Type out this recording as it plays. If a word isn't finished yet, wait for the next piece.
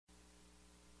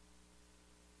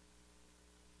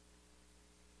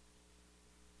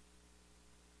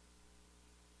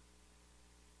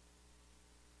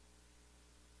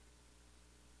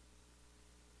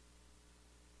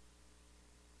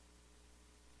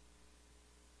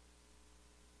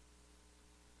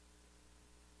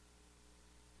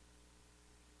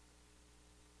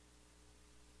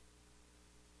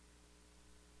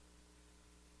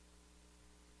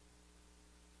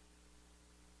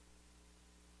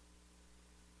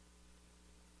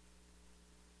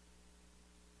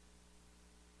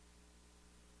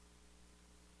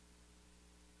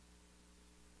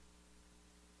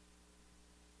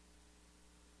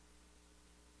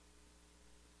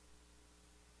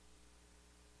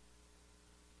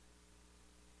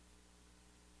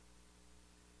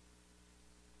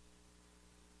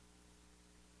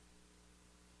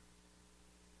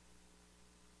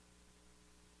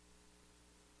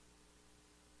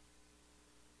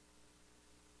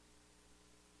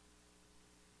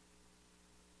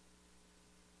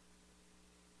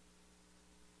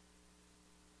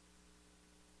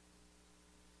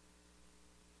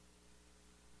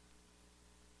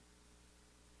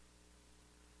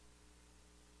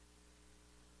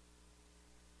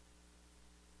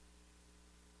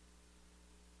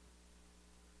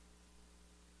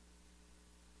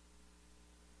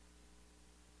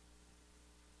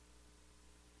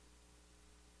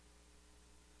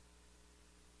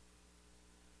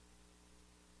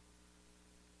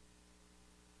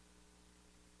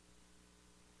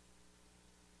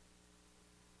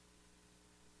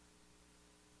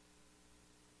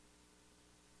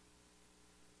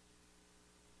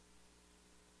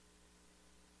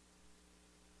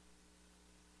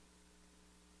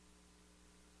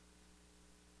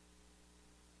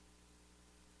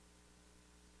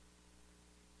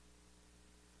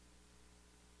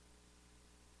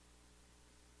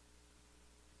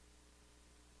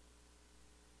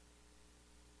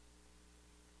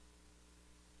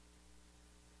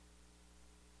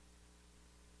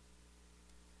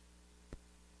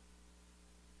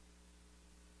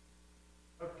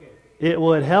It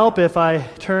would help if I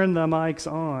turned the mics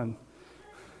on.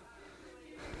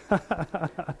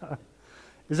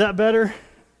 Is that better?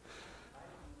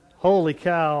 Holy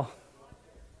cow.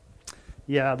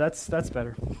 Yeah, that's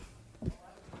better.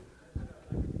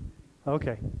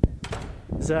 Okay.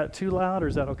 Is that too loud or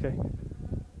is that okay?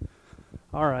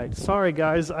 All right. Sorry,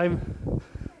 guys.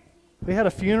 We had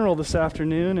a funeral this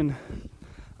afternoon, and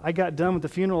I got done with the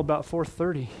funeral about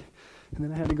 4:30, and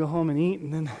then I had to go home and eat,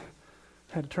 and then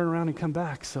I had to turn around and come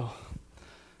back. So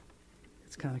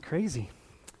it's kind of crazy,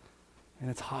 and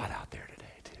it's hot out there today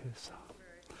too. So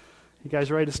you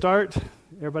guys ready to start?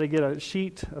 Everybody get a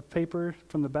sheet of paper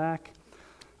from the back.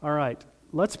 All right.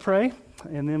 Let's pray,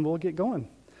 and then we'll get going.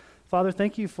 Father,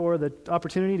 thank you for the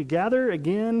opportunity to gather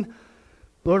again.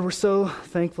 Lord, we're so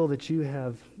thankful that you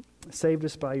have saved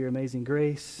us by your amazing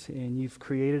grace, and you've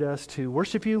created us to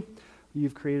worship you.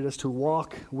 You've created us to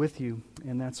walk with you,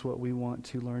 and that's what we want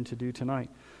to learn to do tonight,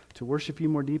 to worship you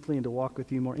more deeply and to walk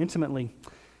with you more intimately.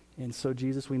 And so,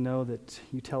 Jesus, we know that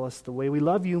you tell us the way we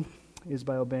love you is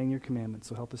by obeying your commandments,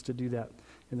 so help us to do that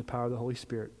in the power of the Holy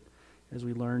Spirit as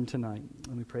we learn tonight.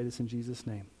 And we pray this in Jesus'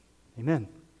 name. Amen.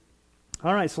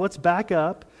 All right, so let's back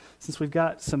up, since we've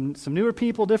got some newer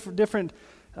people, different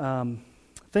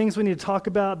things we need to talk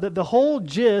about. The whole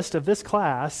gist of this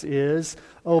class is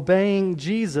obeying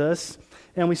Jesus,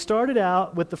 and we started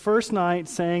out with the first night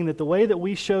saying that the way that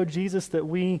we show Jesus that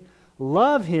we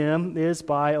love him is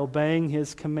by obeying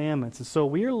his commandments. And so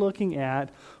we are looking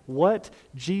at what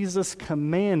Jesus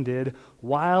commanded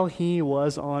while he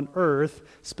was on earth,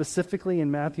 specifically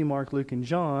in Matthew, Mark, Luke, and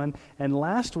John. And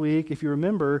last week, if you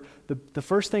remember, the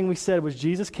first thing we said was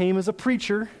Jesus came as a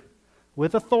preacher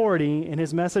with authority, and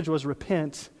his message was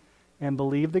repent and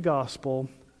believe the gospel.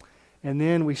 And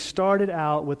then we started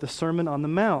out with the Sermon on the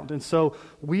Mount. And so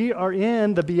we are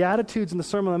in the Beatitudes and the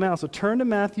Sermon on the Mount. So turn to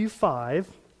Matthew 5.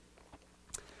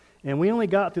 And we only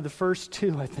got through the first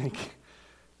two, I think.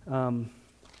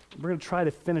 We're going to try to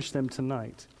finish them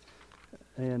tonight.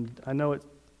 And I know it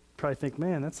probably think,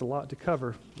 man, that's a lot to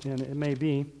cover. And it may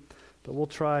be, but we'll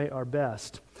try our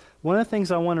best. One of the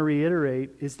things I want to reiterate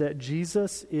is that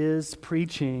Jesus is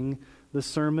preaching the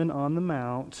Sermon on the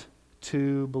Mount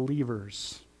to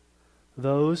believers,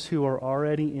 those who are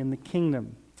already in the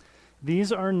kingdom.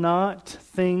 These are not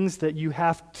things that you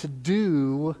have to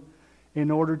do in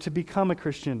order to become a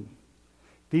Christian.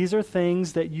 These are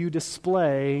things that you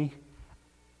display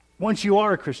once you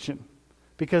are a Christian,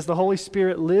 because the Holy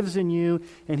Spirit lives in you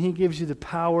and he gives you the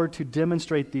power to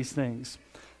demonstrate these things.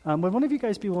 Would one of you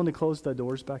guys be willing to close the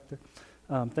doors back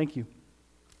there? Thank you.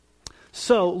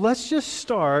 So let's just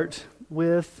start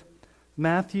with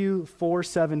Matthew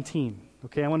 4:17.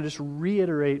 Okay, I want to just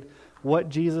reiterate what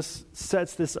Jesus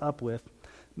sets this up with.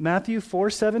 Matthew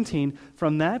 4:17,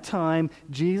 from that time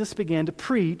Jesus began to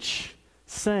preach,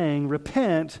 saying,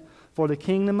 repent, for the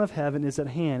kingdom of heaven is at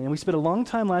hand. And we spent a long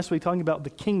time last week talking about the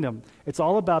kingdom. It's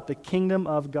all about the kingdom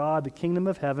of God, the kingdom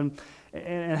of heaven.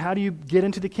 And how do you get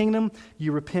into the kingdom?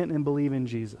 You repent and believe in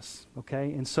Jesus.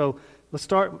 Okay? And so let's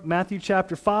start Matthew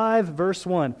chapter 5, verse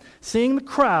 1. Seeing the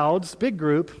crowds, big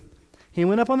group, he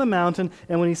went up on the mountain,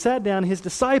 and when he sat down, his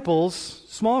disciples,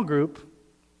 small group,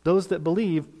 those that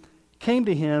believe, came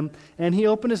to him, and he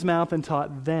opened his mouth and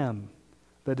taught them,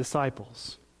 the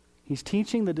disciples. He's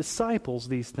teaching the disciples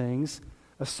these things,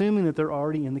 assuming that they're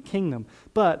already in the kingdom.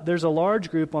 But there's a large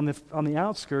group on the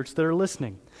outskirts that are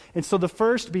listening. And so the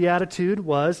first beatitude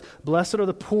was, blessed are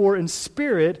the poor in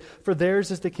spirit, for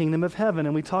theirs is the kingdom of heaven.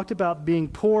 And we talked about being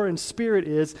poor in spirit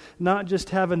is not just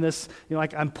having this,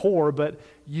 like I'm poor, but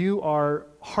you are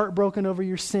heartbroken over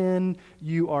your sin.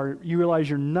 You realize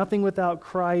you're nothing without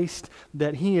Christ,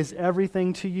 that he is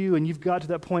everything to you, and you've got to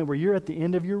that point where you're at the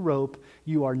end of your rope.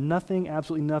 You are nothing,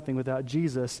 absolutely nothing without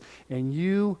Jesus, and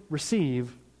you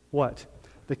receive what?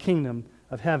 The kingdom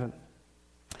of heaven.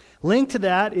 Linked to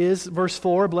that is verse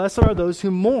 4, blessed are those who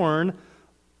mourn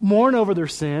over their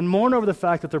sin, mourn over the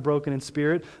fact that they're broken in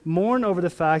spirit, mourn over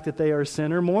the fact that they are a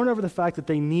sinner, mourn over the fact that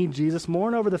they need Jesus,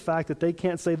 mourn over the fact that they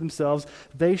can't save themselves.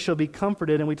 They shall be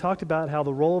comforted. And we talked about how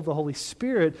the role of the Holy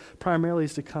Spirit primarily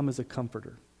is to come as a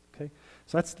comforter. Okay,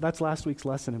 so that's last week's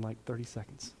lesson in like 30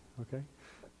 seconds. Okay,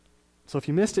 so if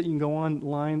you missed it, you can go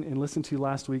online and listen to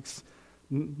last week's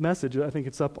message. I think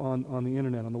it's up on the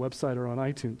internet, on the website, or on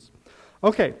iTunes.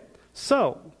 Okay,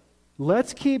 so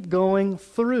let's keep going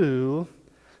through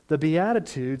the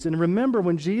Beatitudes. And remember,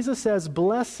 when Jesus says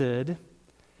blessed,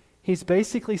 he's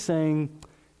basically saying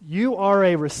you are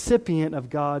a recipient of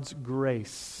God's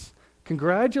grace.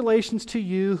 Congratulations to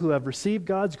you who have received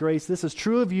God's grace. This is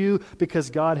true of you because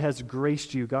God has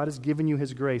graced you. God has given you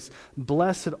his grace.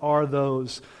 Blessed are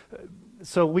those.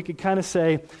 So we could kind of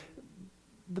say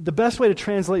the best way to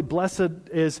translate blessed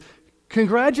is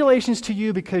congratulations to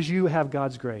you because you have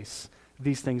God's grace.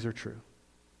 These things are true.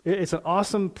 It's an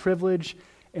awesome privilege,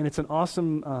 and it's an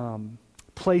awesome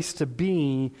place to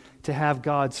be, to have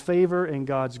God's favor and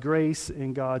God's grace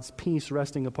and God's peace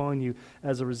resting upon you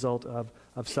as a result of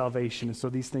salvation. And so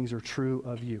these things are true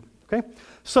of you. Okay?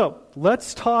 So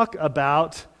let's talk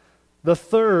about the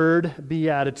third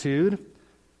beatitude.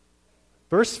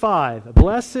 Verse 5,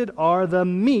 blessed are the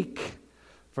meek,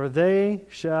 for they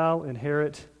shall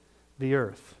inherit the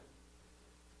earth.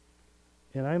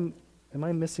 And am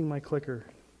I missing my clicker?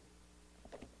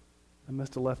 I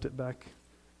must have left it back.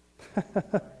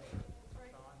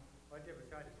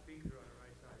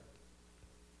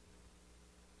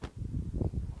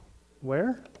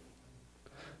 Where?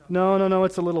 No,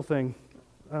 it's a little thing.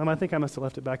 I think I must have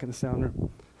left it back in the sound room.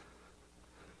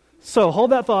 So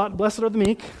hold that thought. Blessed are the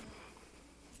meek.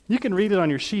 You can read it on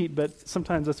your sheet, but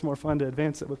sometimes it's more fun to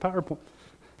advance it with PowerPoint.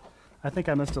 I think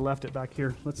I must have left it back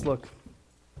here. Let's look.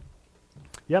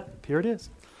 Yep, here it is.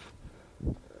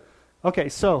 Okay,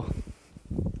 so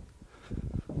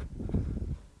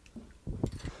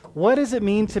what does it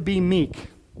mean to be meek?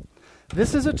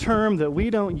 This is a term that we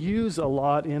don't use a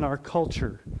lot in our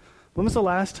culture. When was the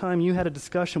last time you had a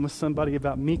discussion with somebody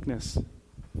about meekness?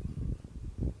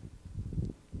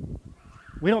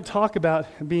 We don't talk about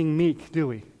being meek, do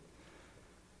we?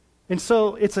 And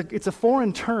so it's a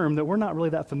foreign term that we're not really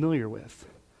that familiar with.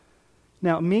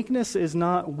 Now, meekness is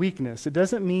not weakness. It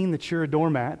doesn't mean that you're a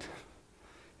doormat.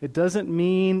 It doesn't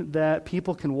mean that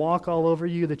people can walk all over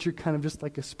you, that you're kind of just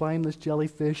like a spineless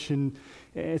jellyfish. And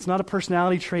it's not a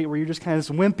personality trait where you're just kind of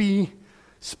this wimpy,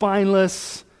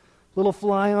 spineless, little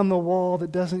fly on the wall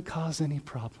that doesn't cause any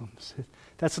problems.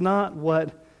 That's not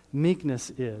what meekness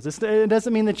is. It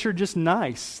doesn't mean that you're just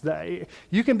nice.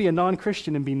 You can be a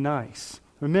non-Christian and be nice.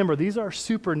 Remember, these are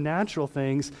supernatural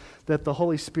things that the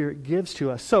Holy Spirit gives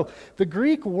to us. So the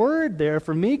Greek word there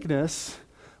for meekness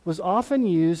was often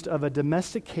used of a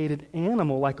domesticated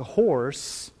animal like a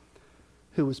horse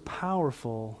who was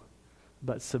powerful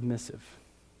but submissive.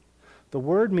 The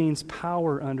word means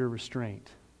power under restraint.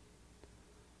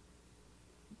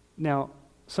 Now,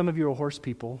 some of you are horse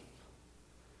people,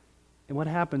 and what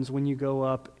happens when you go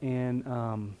up and,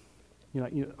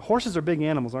 horses are big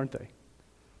animals, aren't they?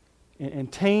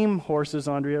 And tame horses,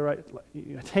 Andrea, right?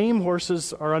 Tame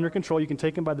horses are under control. You can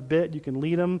take them by the bit. You can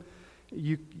lead them.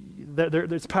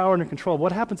 There's power under control.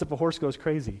 What happens if a horse goes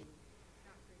crazy?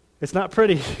 It's not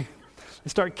pretty. They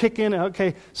start kicking.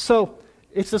 Okay, so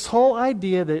it's this whole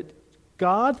idea that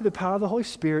God, through the power of the Holy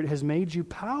Spirit, has made you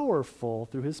powerful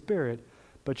through His Spirit,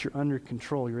 but you're under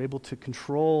control. You're able to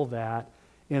control that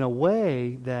in a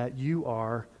way that you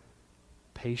are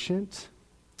patient,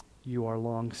 you are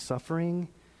long-suffering,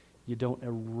 you don't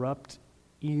erupt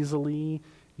easily.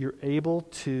 You're able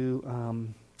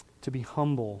to be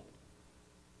humble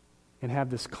and have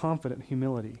this confident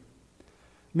humility.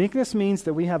 Meekness means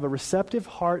that we have a receptive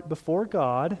heart before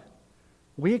God.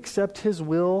 We accept His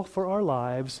will for our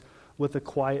lives with a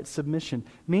quiet submission,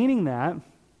 meaning that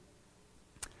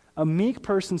a meek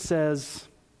person says,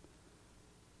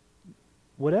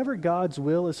 whatever God's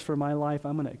will is for my life,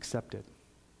 I'm going to accept it.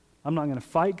 I'm not going to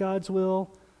fight God's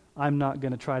will. I'm not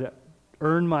going to try to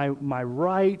earn my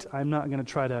right. I'm not going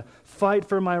to try to fight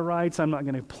for my rights. I'm not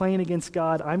going to complain against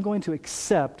God. I'm going to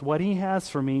accept what He has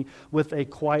for me with a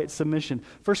quiet submission.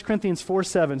 1 Corinthians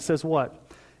 4:7 says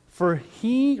what? For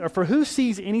who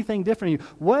sees anything different in you?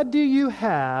 What do you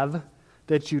have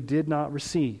that you did not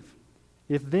receive?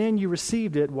 If then you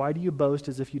received it, why do you boast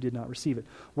as if you did not receive it?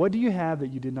 What do you have that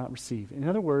you did not receive? In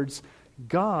other words,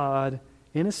 God,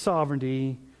 in His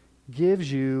sovereignty, gives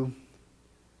you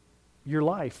your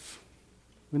life,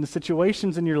 in the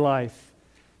situations in your life.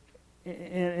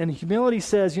 And humility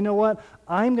says, you know what?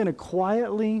 I'm going to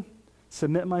quietly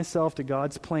submit myself to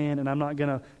God's plan, and I'm not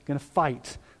going to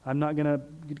fight. I'm not going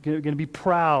to be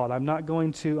proud. I'm not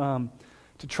going to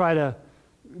try to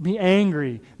be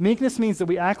angry. Meekness means that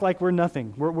we act like we're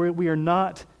nothing. We are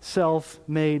not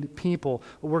self-made people.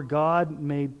 We're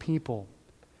God-made people.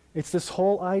 It's this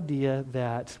whole idea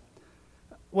that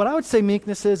what I would say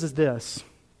meekness is this.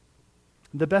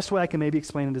 The best way I can maybe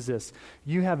explain it is this.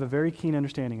 You have a very keen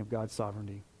understanding of God's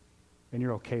sovereignty, and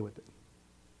you're okay with it.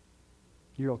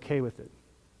 You're okay with it.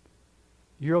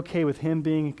 You're okay with Him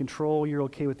being in control. You're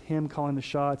okay with Him calling the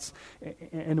shots.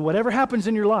 And whatever happens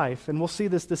in your life, and we'll see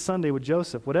this Sunday with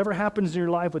Joseph, whatever happens in your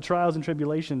life with trials and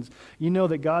tribulations, you know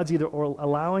that God's either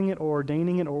allowing it or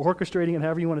ordaining it or orchestrating it,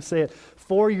 however you want to say it,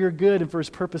 for your good and for His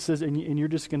purposes, and you're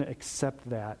just going to accept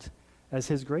that as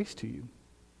His grace to you.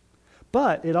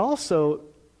 But it also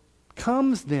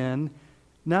comes then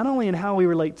not only in how we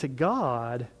relate to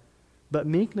God, but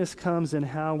meekness comes in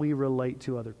how we relate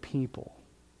to other people.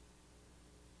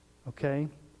 Okay?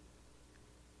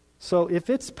 So if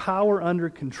it's power under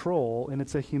control and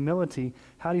it's a humility,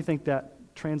 how do you think that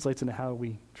translates into how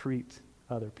we treat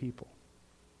other people?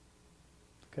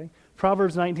 Okay?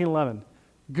 Proverbs 19:11.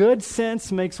 Good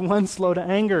sense makes one slow to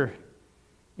anger,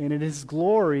 and it is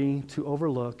glory to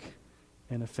overlook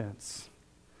an offense.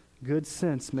 Good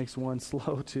sense makes one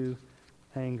slow to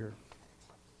anger.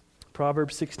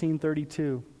 Proverbs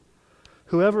 16:32.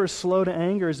 Whoever is slow to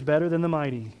anger is better than the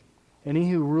mighty, and he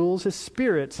who rules his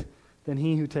spirit than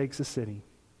he who takes a city.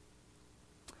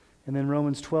 And then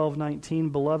Romans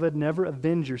 12:19. Beloved, never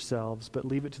avenge yourselves, but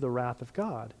leave it to the wrath of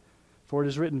God. For it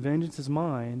is written, vengeance is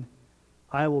mine,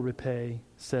 I will repay,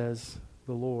 says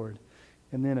the Lord.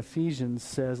 And then Ephesians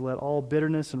says, let all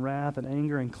bitterness and wrath and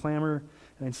anger and clamor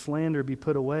and slander be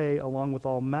put away, along with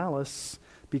all malice.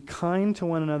 Be kind to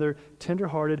one another,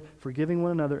 tenderhearted, forgiving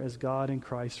one another as God in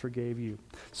Christ forgave you.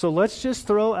 So let's just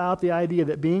throw out the idea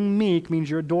that being meek means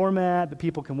you're a doormat, that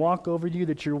people can walk over you,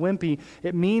 that you're wimpy.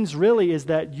 It means really is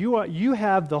that you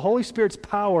have the Holy Spirit's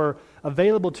power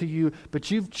available to you, but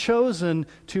you've chosen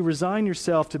to resign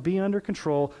yourself to be under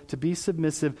control, to be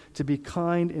submissive, to be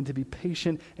kind, and to be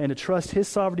patient, and to trust His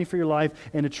sovereignty for your life,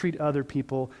 and to treat other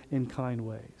people in kind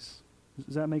ways.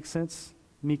 Does that make sense?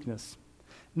 Meekness.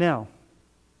 Now,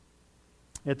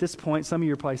 at this point, some of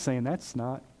you are probably saying, that's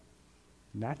not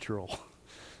natural.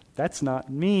 That's not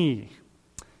me.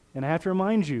 And I have to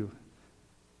remind you,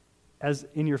 as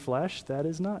in your flesh, that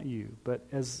is not you. But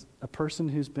as a person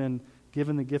who's been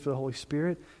given the gift of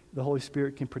the Holy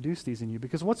Spirit can produce these in you.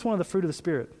 Because what's one of the fruit of the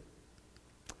Spirit?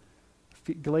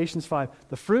 Galatians 5.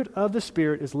 The fruit of the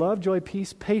Spirit is love, joy,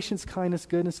 peace, patience, kindness,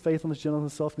 goodness, faithfulness,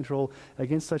 gentleness, self-control.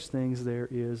 Against such things there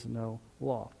is no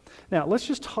law. Now, let's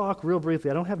just talk real briefly.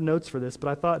 I don't have notes for this, but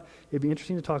I thought it'd be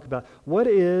interesting to talk about. What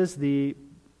is the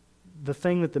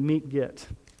thing that the meek get?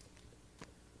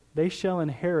 They shall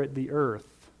inherit the earth.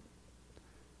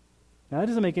 Now, that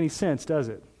doesn't make any sense, does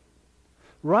it?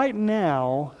 Right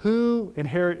now, who's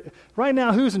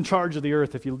in charge of the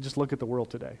earth if you just look at the world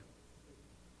today?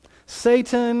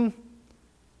 Satan,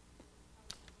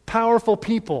 powerful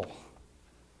people.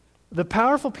 The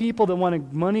powerful people that want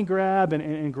to money grab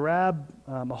and grab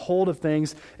a hold of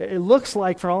things, it looks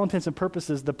like, for all intents and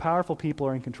purposes, the powerful people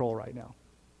are in control right now.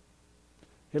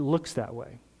 It looks that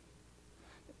way.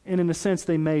 And in a sense,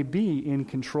 they may be in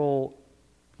control,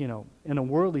 in a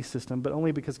worldly system, but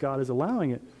only because God is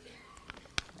allowing it.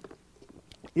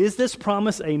 Is this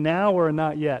promise a now or a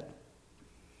not yet?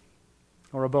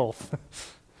 Or a both?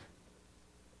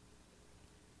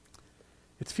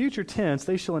 It's future tense.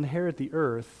 They shall inherit the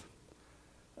earth.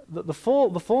 The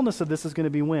fullness of this is going to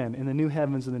be when? In the new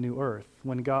heavens and the new earth.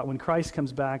 When Christ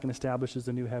comes back and establishes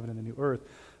the new heaven and the new earth,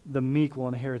 the meek will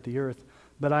inherit the earth.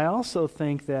 But I also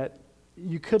think that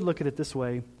you could look at it this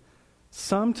way.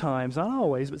 Sometimes, not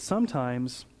always, but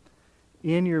sometimes,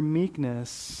 in your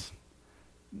meekness,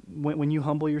 when you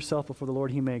humble yourself before the Lord,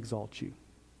 He may exalt you.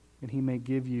 And He may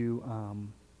give you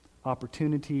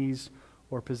opportunities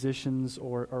or positions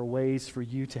or ways for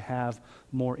you to have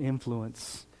more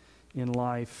influence in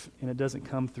life. And it doesn't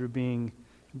come through being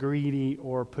greedy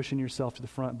or pushing yourself to the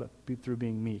front, but through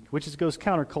being meek, which goes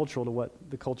countercultural to what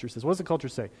the culture says. What does the culture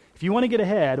say? If you want to get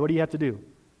ahead, what do you have to do?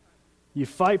 You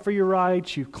fight for your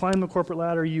rights. You climb the corporate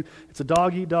ladder. It's a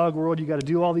dog-eat-dog world. You got to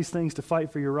do all these things to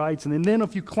fight for your rights. And then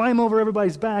if you climb over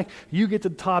everybody's back, you get to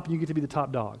the top and you get to be the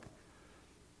top dog.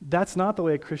 That's not the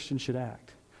way a Christian should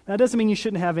act. Now, it doesn't mean you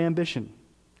shouldn't have ambition.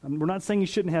 We're not saying you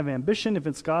shouldn't have ambition if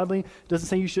it's godly. It doesn't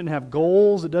say you shouldn't have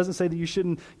goals. It doesn't say that you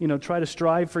shouldn't, try to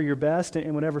strive for your best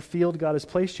in whatever field God has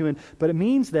placed you in. But it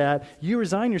means that you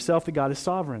resign yourself that God is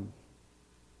sovereign.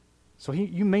 So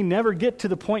you may never get to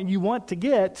the point you want to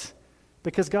get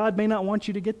because God may not want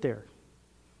you to get there.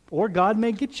 Or God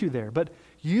may get you there. But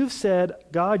you've said,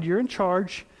 God, you're in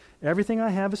charge. Everything I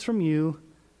have is from you.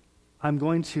 I'm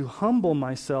going to humble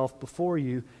myself before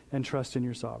you and trust in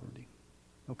your sovereignty.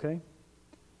 Okay?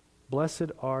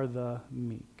 Blessed are the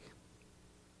meek.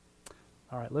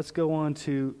 All right, let's go on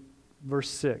to verse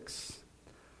 6.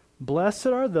 Blessed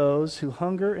are those who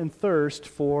hunger and thirst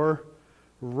for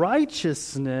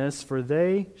righteousness, for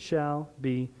they shall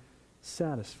be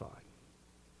satisfied.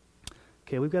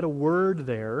 Okay, we've got a word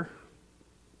there.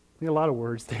 We got a lot of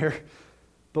words there.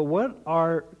 But what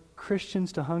are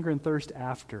Christians to hunger and thirst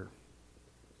after?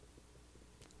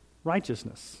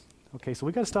 Righteousness. Okay, so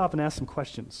we've got to stop and ask some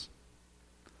questions.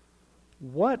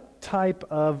 What type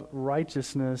of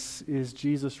righteousness is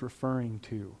Jesus referring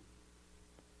to?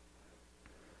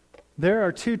 There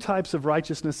are two types of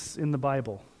righteousness in the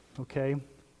Bible. okay?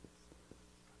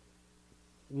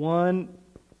 One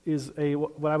is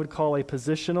what I would call a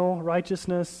positional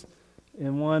righteousness,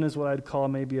 and one is what I'd call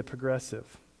maybe a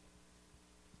progressive.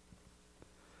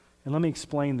 And let me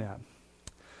explain that.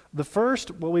 The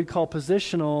first, what we'd call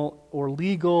positional or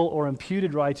legal or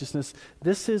imputed righteousness,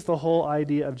 this is the whole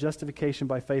idea of justification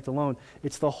by faith alone.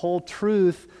 It's the whole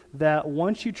truth that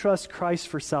once you trust Christ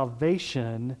for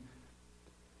salvation,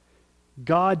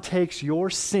 God takes your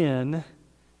sin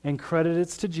and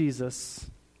credits it to Jesus,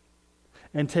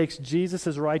 and takes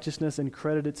Jesus' righteousness and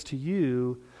credits it to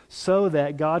you, so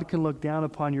that God can look down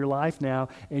upon your life now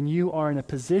and you are in a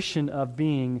position of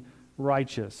being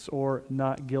righteous or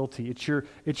not guilty.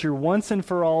 It's your once and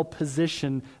for all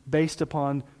position based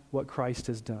upon what Christ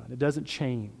has done. It doesn't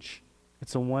change.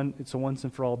 It's a once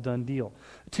and for all done deal.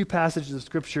 Two passages of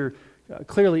Scripture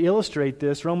clearly illustrate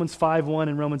this, Romans 5:1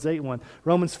 and Romans 8:1.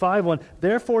 Romans 5:1,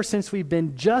 therefore, since we've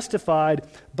been justified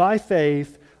by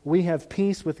faith, we have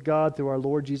peace with God through our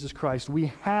Lord Jesus Christ.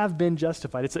 We have been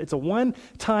justified. It's a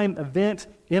one-time event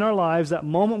in our lives. That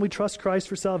moment we trust Christ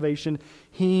for salvation,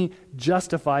 He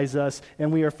justifies us,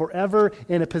 and we are forever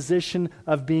in a position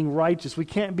of being righteous. We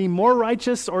can't be more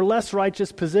righteous or less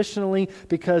righteous positionally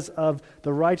because of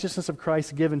the righteousness of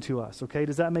Christ given to us. Okay,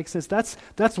 does that make sense?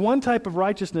 That's one type of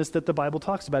righteousness that the Bible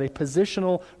talks about, a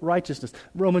positional righteousness.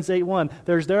 Romans 8:1,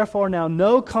 there's therefore now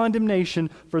no condemnation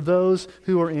for those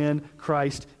who are in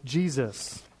Christ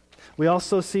Jesus. We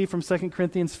also see from 2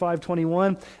 Corinthians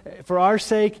 5:21, for our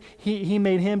sake he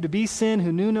made him to be sin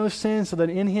who knew no sin, so that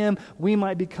in him we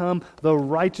might become the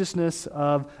righteousness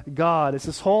of God. It's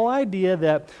this whole idea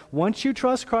that once you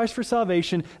trust Christ for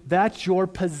salvation, that's your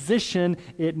position.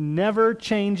 It never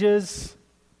changes.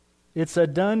 It's a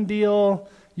done deal.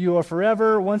 You are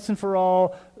forever, once and for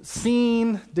all,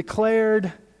 seen,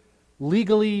 declared,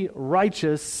 legally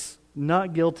righteous,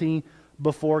 not guilty,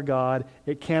 before God.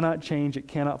 It cannot change. It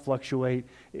cannot fluctuate.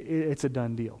 It's a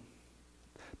done deal.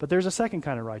 But there's a second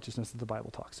kind of righteousness that the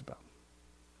Bible talks about.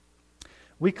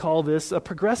 We call this a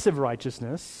progressive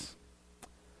righteousness,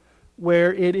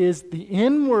 where it is the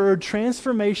inward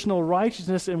transformational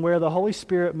righteousness and where the Holy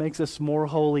Spirit makes us more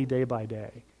holy day by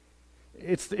day.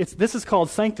 This is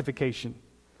called sanctification.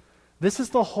 This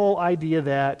is the whole idea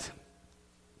that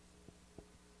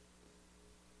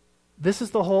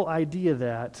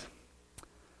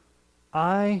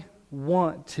I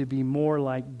want to be more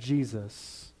like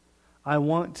Jesus. I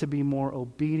want to be more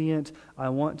obedient. I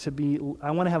want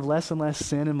to have less and less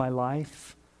sin in my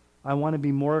life. I want to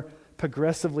be more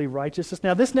progressively righteous.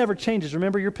 Now, this never changes.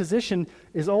 Remember, your position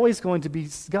is always going to be,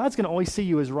 God's going to always see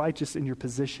you as righteous in your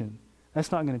position.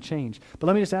 That's not going to change. But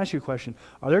let me just ask you a question.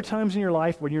 Are there times in your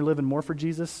life when you're living more for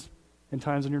Jesus and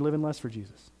times when you're living less for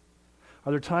Jesus?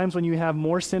 Are there times when you have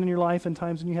more sin in your life and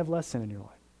times when you have less sin in your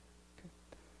life?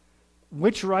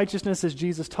 Which righteousness is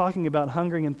Jesus talking about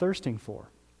hungering and thirsting for?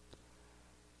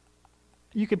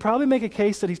 You could probably make a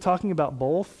case that he's talking about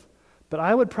both, but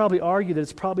I would probably argue that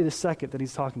it's probably the second that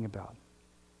he's talking about.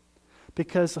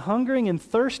 Because hungering and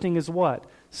thirsting is what?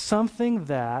 Something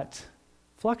that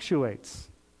fluctuates.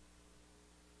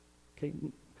 Okay,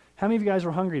 how many of you guys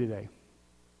were hungry today?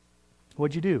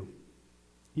 What'd you do?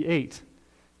 You ate.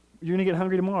 You're going to get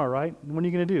hungry tomorrow, right? And what are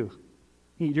you going to do?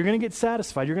 Eat. You're going to get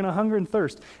satisfied. You're going to hunger and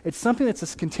thirst. It's something that's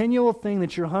this continual thing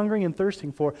that you're hungering and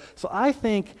thirsting for. So I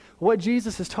think what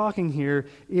Jesus is talking here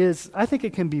is, I think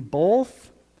it can be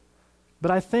both, but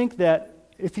I think that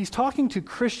if he's talking to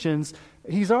Christians,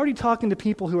 he's already talking to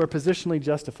people who are positionally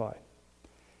justified.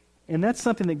 And that's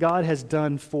something that God has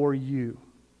done for you.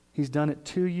 He's done it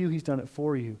to you. He's done it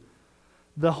for you.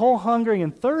 The whole hungering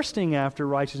and thirsting after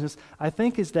righteousness, I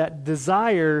think, is that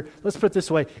desire, let's put it this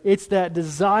way, it's that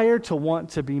desire to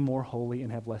want to be more holy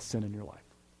and have less sin in your life.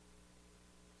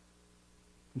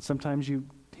 And sometimes you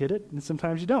hit it, and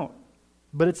sometimes you don't.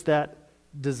 But it's that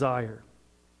desire,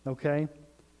 okay?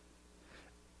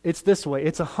 It's this way.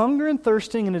 It's a hunger and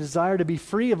thirsting and a desire to be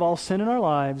free of all sin in our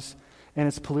lives and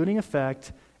its polluting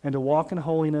effect, and to walk in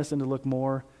holiness and to look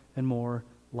more and more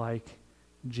like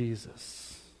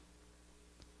Jesus.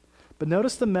 But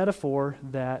notice the metaphor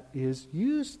that is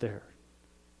used there.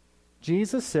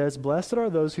 Jesus says, blessed are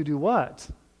those who do what?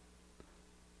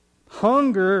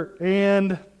 Hunger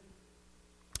and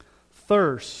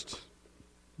thirst.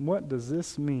 What does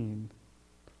this mean?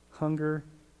 Hunger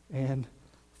and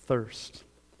thirst.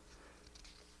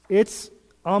 It's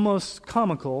almost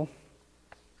comical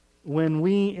when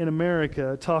we in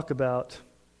America talk about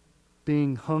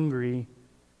being hungry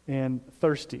and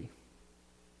thirsty.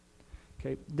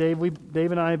 Okay,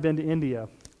 Dave and I have been to India.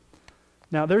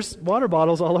 Now, there's water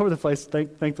bottles all over the place,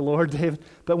 thank the Lord, Dave.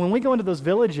 But when we go into those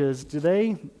villages, do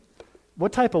they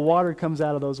what type of water comes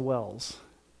out of those wells?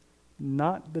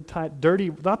 Not the type,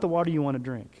 dirty, not the water you want to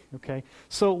drink, okay?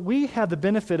 So we have the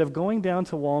benefit of going down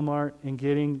to Walmart and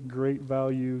getting great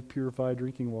value purified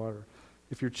drinking water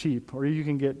if you're cheap. Or you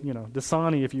can get,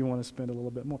 Dasani if you want to spend a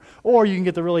little bit more. Or you can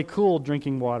get the really cool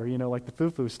drinking water, like the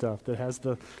foo-foo stuff that has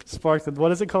the spark,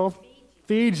 what is it called?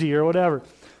 Fiji or whatever.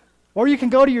 Or you can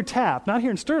go to your tap, not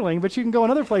here in Sterling, but you can go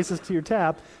in other places to your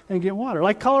tap and get water.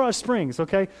 Like Colorado Springs,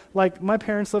 okay? Like my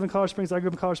parents live in Colorado Springs. I grew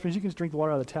up in Colorado Springs. You can just drink the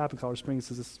water out of the tap in Colorado Springs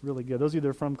because it's really good. Those of you that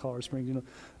are from Colorado Springs,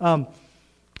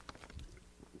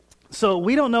 So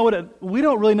we don't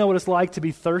really know what it's like to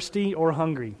be thirsty or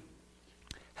hungry.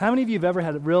 How many of you have ever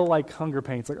had real hunger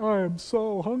pains? Like, I am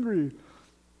so hungry.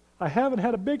 I haven't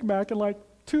had a Big Mac in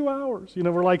 2 hours.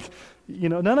 We're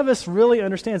none of us really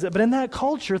understands it. But in that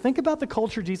culture, think about the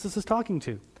culture Jesus is talking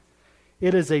to.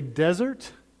 It is a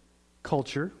desert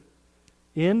culture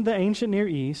in the ancient Near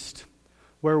East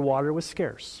where water was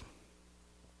scarce.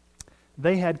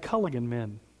 They had Culligan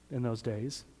men in those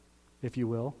days, if you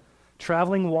will,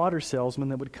 traveling water salesmen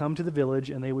that would come to the village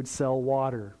and they would sell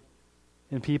water.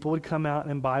 And people would come out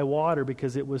and buy water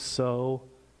because it was so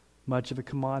much of a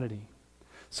commodity.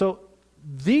 So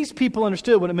these people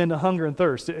understood what it meant to hunger and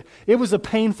thirst. It was a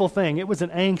painful thing. It was an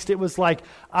angst. It was like,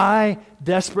 I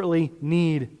desperately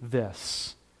need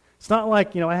this. It's not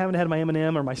like, I haven't had my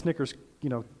M&M or my Snickers,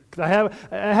 I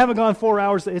haven't gone 4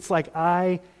 hours. It's like,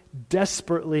 I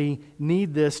desperately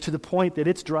need this to the point that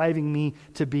it's driving me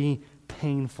to be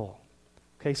painful.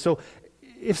 Okay, so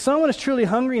if someone is truly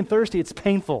hungry and thirsty, it's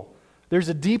painful. There's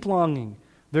a deep longing.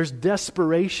 There's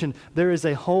desperation. There is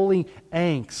a holy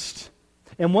angst.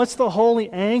 And what's the holy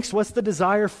angst? What's the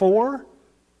desire for?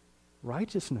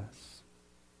 Righteousness.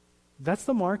 That's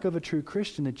the mark of a true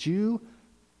Christian, that you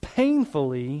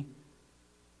painfully,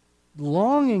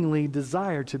 longingly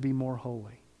desire to be more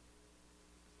holy.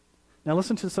 Now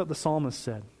listen to what the psalmist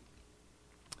said.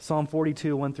 Psalm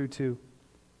 42, 1 through 2.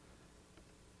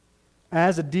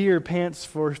 As a deer pants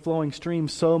for flowing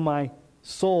streams, so my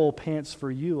soul pants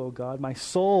for you, O God. My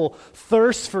soul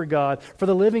thirsts for God, for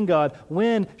the living God.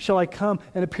 When shall I come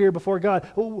and appear before God?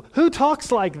 Who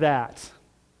talks like that?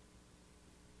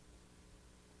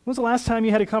 When was the last time you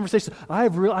had a conversation?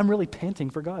 I'm really panting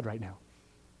for God right now.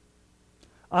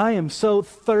 I am so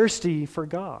thirsty for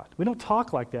God. We don't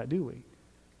talk like that, do we?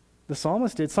 The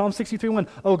psalmist did. Psalm 63:1.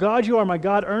 O God, you are my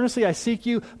God. Earnestly I seek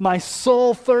you. My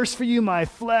soul thirsts for you. My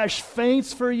flesh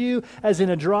faints for you, as in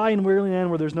a dry and weary land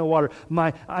where there's no water.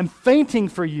 I'm fainting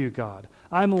for you, God.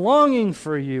 I'm longing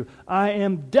for you. I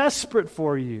am desperate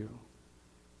for you.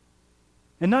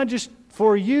 And not just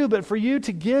for you, but for you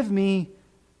to give me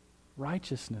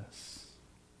righteousness.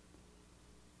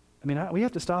 I mean, we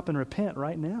have to stop and repent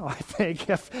right now, I think.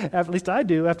 At least I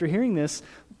do after hearing this.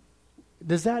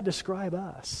 Does that describe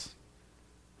us?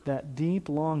 That deep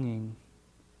longing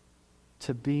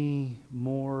to be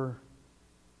more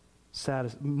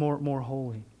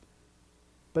holy.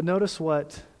 But notice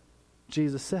what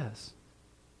Jesus says.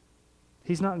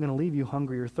 He's not going to leave you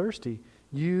hungry or thirsty.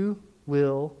 You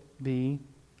will be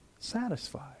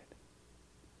satisfied.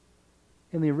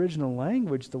 In the original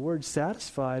language, the word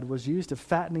satisfied was used of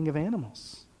fattening of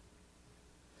animals.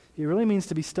 It really means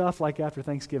to be stuffed like after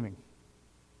Thanksgiving.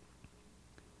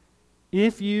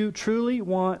 If you truly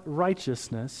want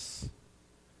righteousness,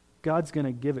 God's going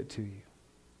to give it to you.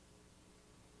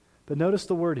 But notice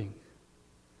the wording.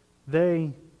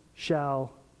 They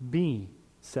shall be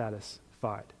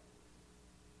satisfied.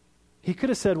 He could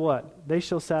have said what? They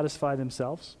shall satisfy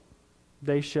themselves.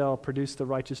 They shall produce the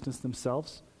righteousness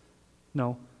themselves.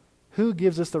 No. Who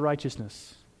gives us the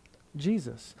righteousness?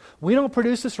 Jesus. We don't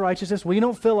produce this righteousness. We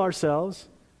don't fill ourselves.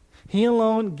 He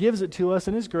alone gives it to us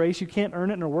in His grace. You can't earn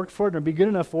it nor work for it nor be good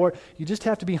enough for it. You just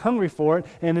have to be hungry for it,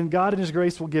 and then God in His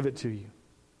grace will give it to you.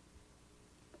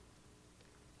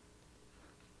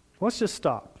 Let's just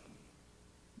stop.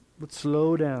 Let's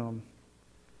slow down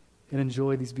and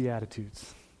enjoy these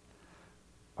Beatitudes.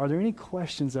 Are there any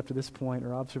questions up to this point,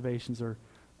 or observations, or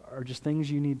just things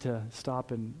you need to stop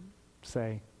and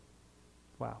say,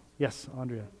 wow. Yes,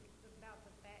 Andrea. About the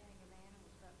fattening of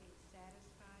animals, about being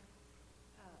satisfied.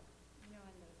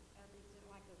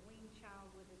 Like a weaned child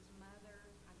with its mother,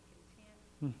 I'm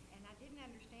content. And I didn't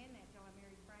understand that till I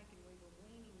married Frank and we were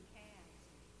weaning calves.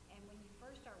 And when you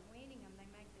first start weaning them, they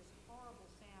make this horrible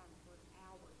sound for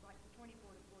hours, like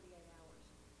 24 to 48 hours.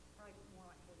 Probably more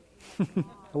like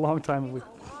 48. A long time. It's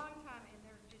a long time, and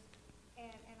they're just,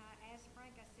 and I asked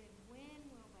Frank, I said, when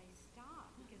will they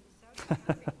stop? Because it's so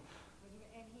tiring.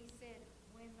 And he said,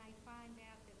 when they find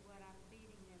out that what I'm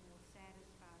feeding them will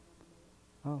satisfy them more.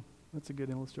 Oh, that's a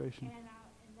good illustration. And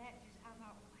that just, I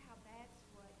thought, wow, that's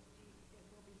what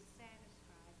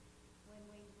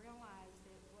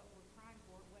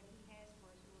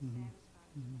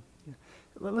satisfies.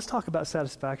 Let's talk about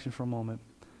satisfaction for a moment.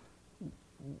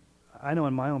 I know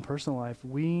in my own personal life,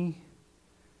 at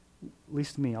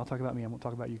least me, I'll talk about me, I won't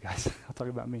talk about you guys, I'll talk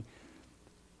about me.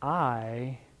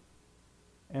 I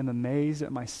am amazed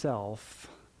at myself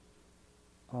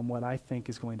on what I think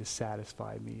is going to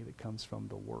satisfy me that comes from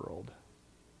the world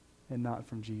and not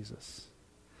from Jesus.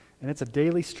 And it's a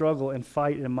daily struggle and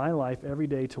fight in my life every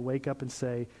day to wake up and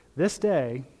say, this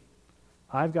day,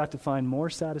 I've got to find more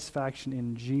satisfaction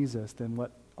in Jesus than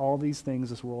what all these things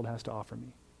this world has to offer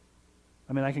me.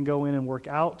 I mean, I can go in and work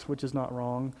out, which is not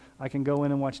wrong. I can go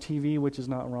in and watch TV, which is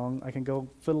not wrong. I can go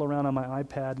fiddle around on my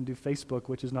iPad and do Facebook,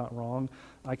 which is not wrong.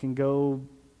 I can go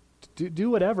do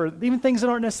whatever, even things that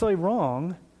aren't necessarily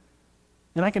wrong.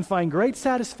 And I can find great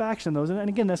satisfaction in those. And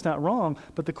again, that's not wrong.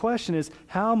 But the question is,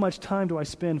 how much time do I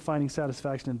spend finding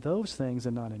satisfaction in those things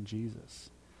and not in Jesus?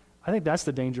 I think that's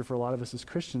the danger for a lot of us as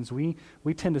Christians. We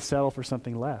tend to settle for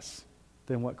something less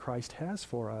than what Christ has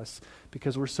for us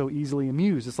because we're so easily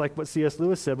amused. It's like what C.S.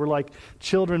 Lewis said. We're like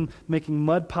children making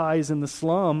mud pies in the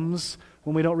slums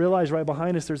when we don't realize right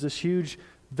behind us there's this huge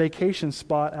vacation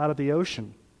spot out at the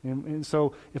ocean. And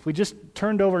so if we just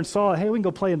turned over and saw, hey, we can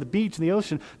go play in the beach in the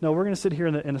ocean. No, we're going to sit here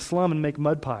in a slum and make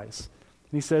mud pies.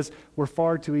 And he says we're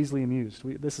far too easily amused.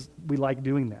 We like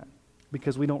doing that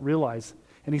because we don't realize.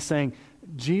 And he's saying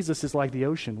Jesus is like the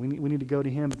ocean. We need to go to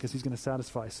him because he's going to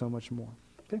satisfy so much more.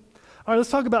 Okay? All right,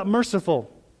 let's talk about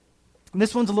merciful. And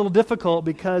this one's a little difficult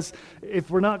because if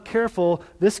we're not careful,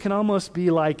 this can almost be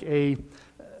like a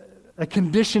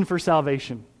condition for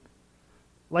salvation.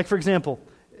 Like, for example,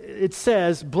 it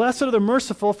says, blessed are the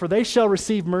merciful, for they shall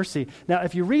receive mercy. Now,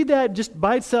 if you read that just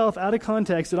by itself, out of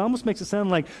context, it almost makes it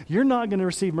sound like you're not going to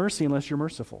receive mercy unless you're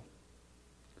merciful.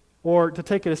 Or to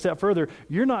take it a step further,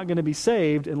 you're not going to be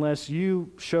saved unless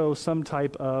you show some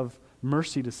type of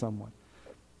mercy to someone.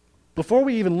 Before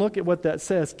we even look at what that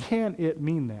says, can it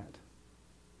mean that?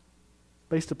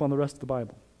 Based upon the rest of the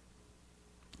Bible.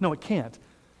 No, it can't.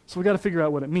 So we've got to figure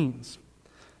out what it means.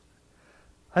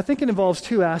 I think it involves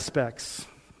two aspects.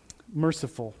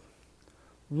 Merciful.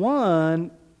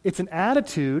 One, it's an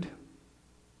attitude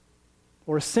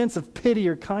or a sense of pity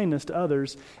or kindness to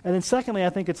others. And then secondly, I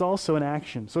think it's also an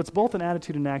action. So it's both an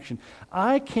attitude and action.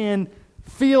 I can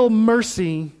feel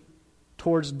mercy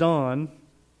towards Dawn,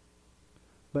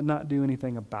 but not do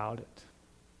anything about it.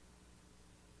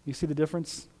 You see the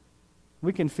difference?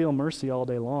 We can feel mercy all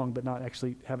day long, but not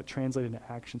actually have it translated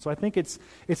into action. So I think it's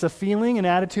a feeling, an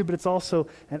attitude, but it's also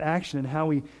an action in how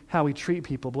we treat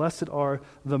people. Blessed are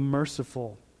the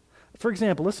merciful. For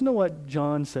example, listen to what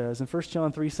John says in 1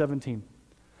 John 3:17.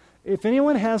 If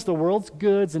anyone has the world's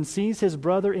goods and sees his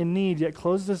brother in need, yet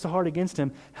closes his heart against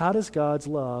him, how does God's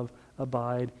love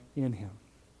abide in him?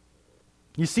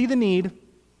 You see the need.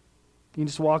 You can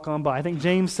just walk on by. I think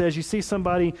James says you see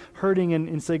somebody hurting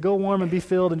and say, go warm and be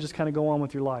filled, and just kind of go on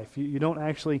with your life. You don't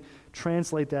actually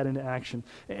translate that into action.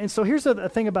 And so here's the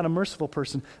thing about a merciful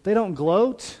person. They don't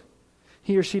gloat.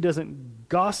 He or she doesn't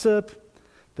gossip.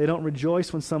 They don't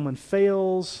rejoice when someone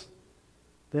fails.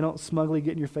 They don't smugly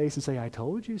get in your face and say, I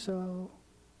told you so.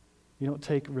 You don't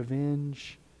take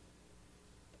revenge.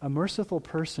 A merciful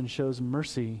person shows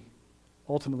mercy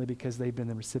ultimately because they've been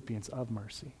the recipients of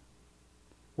mercy.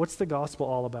 What's the gospel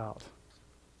all about?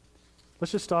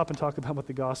 Let's just stop and talk about what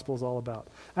the gospel is all about.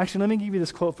 Actually, let me give you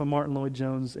this quote from Martin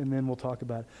Lloyd-Jones, and then we'll talk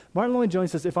about it. Martin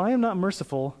Lloyd-Jones says, if I am not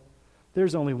merciful,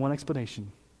 there's only one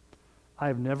explanation. I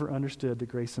have never understood the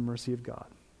grace and mercy of God.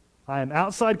 I am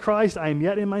outside Christ, I am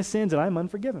yet in my sins, and I am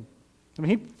unforgiven. I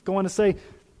mean, he's going to say,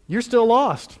 you're still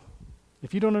lost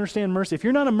if you don't understand mercy. If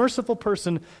you're not a merciful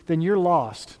person, then you're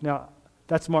lost. Now,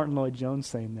 that's Martin Lloyd-Jones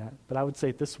saying that, but I would say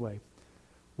it this way.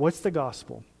 What's the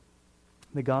gospel?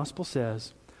 The gospel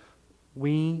says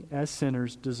we as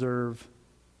sinners deserve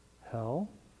hell.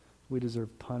 We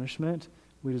deserve punishment.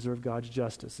 We deserve God's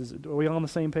justice. Are we all on the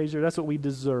same page there? That's what we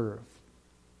deserve.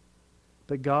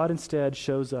 But God instead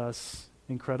shows us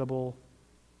incredible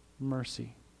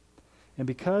mercy. And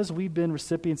because we've been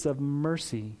recipients of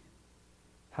mercy,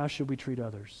 how should we treat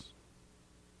others?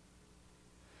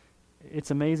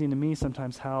 It's amazing to me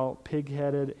sometimes how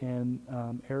pig-headed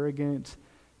and arrogant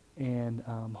and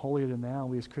holier than thou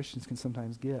we as Christians can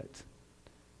sometimes get.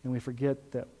 And we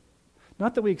forget that,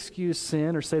 not that we excuse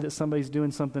sin or say that somebody's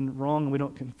doing something wrong and we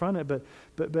don't confront it,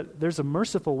 but there's a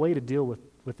merciful way to deal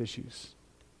with issues.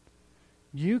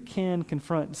 You can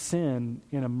confront sin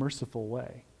in a merciful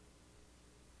way.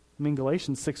 I mean,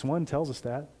 Galatians 6:1 tells us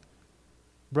that.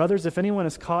 Brothers, if anyone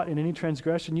is caught in any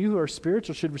transgression, you who are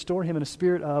spiritual should restore him in a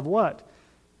spirit of what?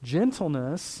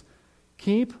 Gentleness.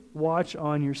 Keep watch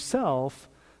on yourself,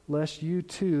 lest you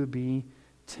too be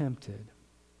tempted.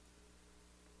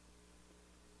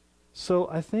 So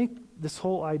I think this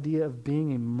whole idea of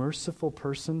being a merciful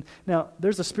person, now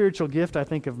there's a spiritual gift, I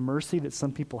think, of mercy that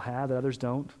some people have that others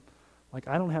don't. Like,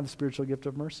 I don't have the spiritual gift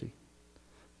of mercy.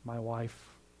 My wife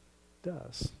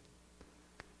does.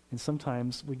 And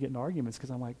sometimes we get in arguments because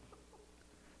I'm like,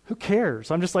 who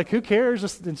cares? I'm just like, who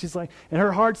cares? And she's like, and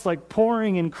her heart's like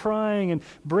pouring and crying and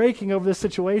breaking over this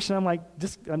situation. I'm like,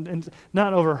 and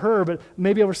not over her, but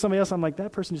maybe over somebody else. I'm like,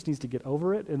 that person just needs to get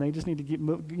over it, and they just need to get,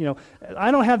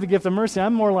 I don't have the gift of mercy.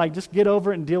 I'm more like, just get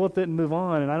over it and deal with it and move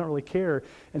on, and I don't really care.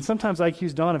 And sometimes I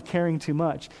accuse Dawn of caring too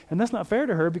much. And that's not fair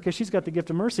to her because she's got the gift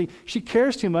of mercy. She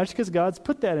cares too much because God's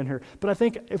put that in her. But I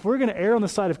think if we're going to err on the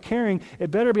side of caring,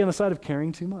 it better be on the side of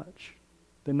caring too much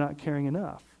than not caring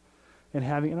enough. And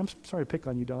I'm sorry to pick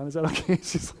on you, Dawn. Is that okay?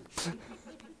 She's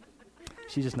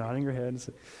just nodding her head.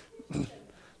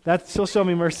 She'll show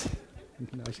me mercy.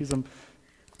 No,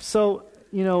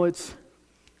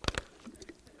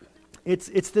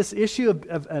 it's this issue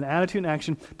of an attitude and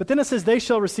action. But then it says, they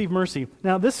shall receive mercy.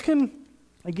 Now, this can,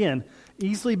 again,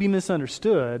 easily be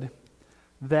misunderstood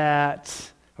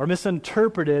or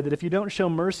misinterpreted that if you don't show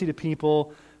mercy to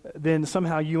people, then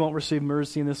somehow you won't receive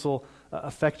mercy and this will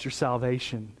affect your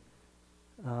salvation.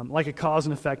 Like a cause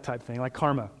and effect type thing, like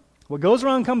karma. What goes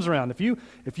around comes around. If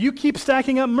you keep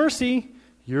stacking up mercy,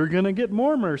 you're going to get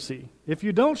more mercy. If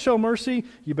you don't show mercy,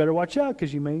 you better watch out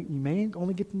because you may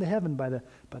only get into heaven by the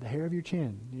hair of your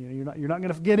chin. You're not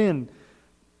going to get in.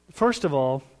 First of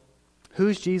all,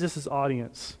 who's Jesus'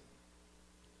 audience?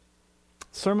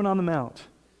 Sermon on the Mount.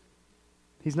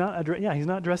 He's not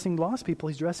addressing lost people.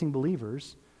 He's addressing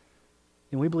believers,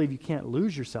 and we believe you can't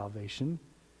lose your salvation.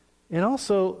 And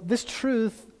also, this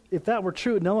truth, if that were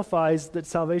true, it nullifies that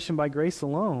salvation by grace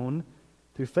alone,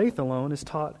 through faith alone, is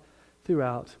taught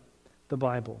throughout the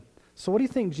Bible. So what do you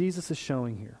think Jesus is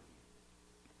showing here?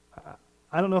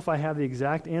 I don't know if I have the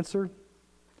exact answer.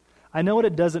 I know what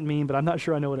it doesn't mean, but I'm not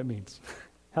sure I know what it means.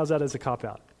 How's that as a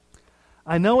cop-out?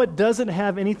 I know it doesn't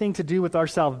have anything to do with our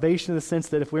salvation in the sense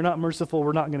that if we're not merciful,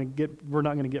 we're not going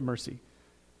to get mercy.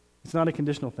 It's not a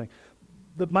conditional thing.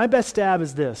 My best stab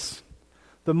is this.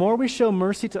 The more we show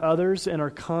mercy to others and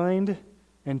are kind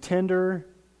and tender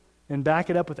and back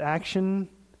it up with action,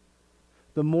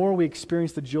 the more we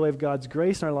experience the joy of God's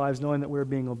grace in our lives, knowing that we're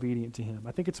being obedient to Him.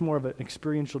 I think it's more of an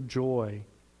experiential joy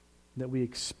that we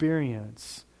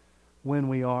experience when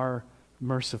we are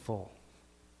merciful.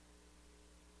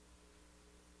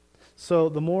 So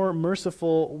the more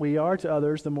merciful we are to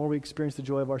others, the more we experience the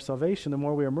joy of our salvation. The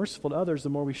more we are merciful to others, the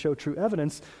more we show true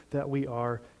evidence that we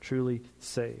are truly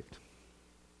saved.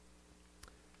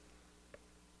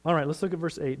 All right, let's look at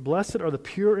verse 8. Blessed are the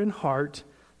pure in heart,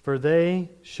 for they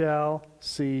shall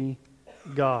see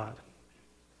God.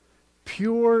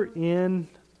 Pure in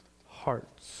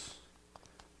hearts.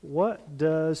 What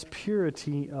does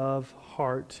purity of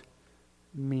heart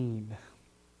mean?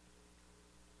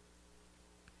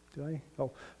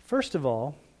 First of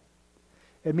all,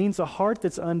 it means a heart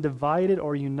that's undivided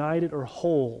or united or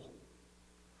whole.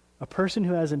 A person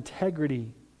who has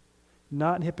integrity,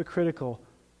 not hypocritical,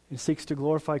 and seeks to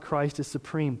glorify Christ as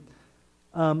supreme.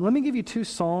 Let me give you two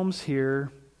Psalms here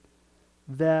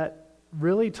that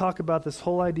really talk about this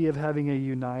whole idea of having a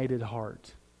united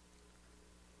heart.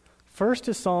 First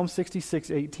is Psalm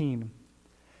 66:18.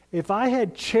 If I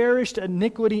had cherished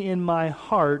iniquity in my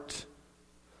heart,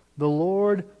 the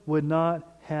Lord would not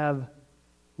have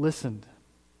listened.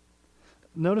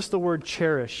 Notice the word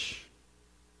cherish.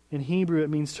 In Hebrew, it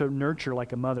means to nurture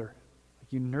like a mother.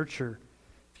 Like you nurture.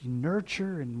 If you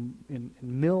nurture and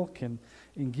milk and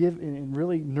give and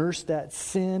really nurse that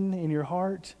sin in your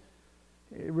heart,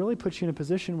 it really puts you in a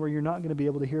position where you're not going to be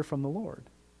able to hear from the Lord.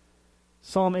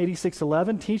 Psalm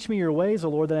 86:11, teach me your ways, O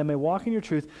Lord, that I may walk in your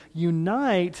truth.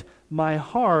 Unite my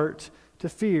heart to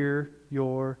fear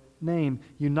your name.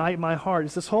 Unite my heart.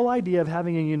 It's this whole idea of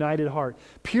having a united heart.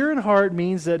 Pure in heart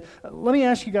means that, let me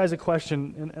ask you guys a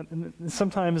question, and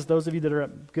sometimes those of you that are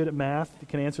good at math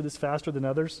can answer this faster than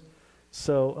others.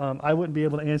 So I wouldn't be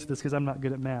able to answer this because I'm not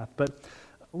good at math. But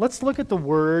let's look at the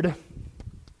word.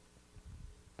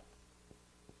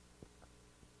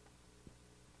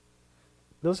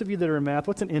 Those of you that are in math,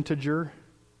 what's an integer?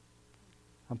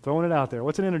 I'm throwing it out there.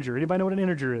 What's an integer? Anybody know what an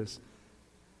integer is?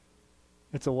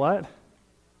 It's a what?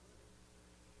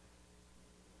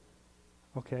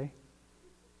 Okay.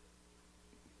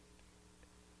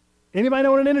 Anybody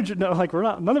know what an integer? No,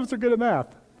 none of us are good at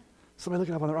math. Somebody look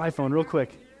it up on their iPhone real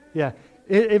quick. Yeah.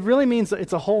 It really means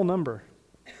it's a whole number.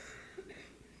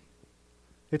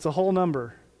 It's a whole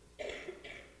number.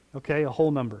 Okay, a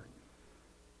whole number.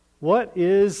 What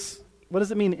does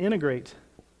it mean to integrate?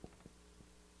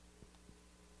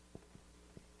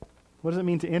 What does it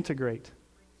mean to integrate?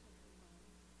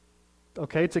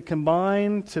 Okay, to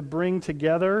combine, to bring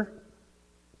together.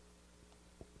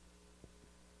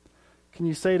 Can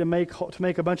you say to make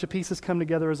a bunch of pieces come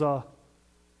together as a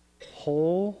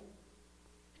whole?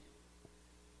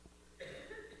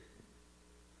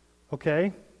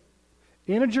 Okay.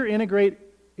 Integer, integrate.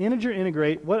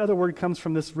 What other word comes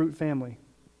from this root family?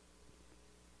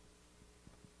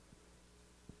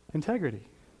 Integrity.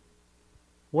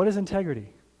 What is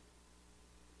integrity?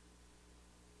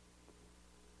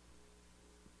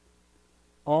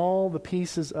 All the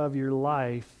pieces of your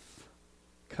life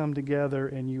come together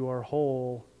and you are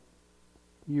whole.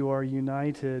 You are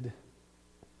united,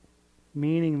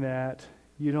 meaning that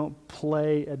you don't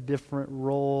play a different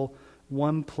role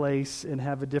one place and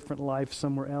have a different life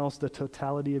somewhere else. The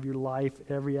totality of your life,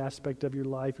 every aspect of your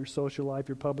life, your social life,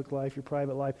 your public life, your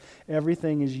private life,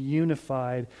 everything is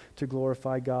unified to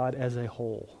glorify God as a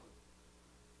whole.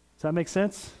 Does that make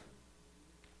sense?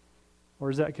 Or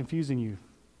is that confusing you?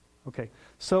 Okay.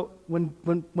 So when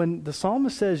the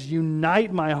psalmist says,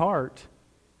 unite my heart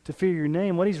to fear your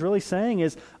name, what he's really saying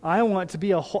is, I want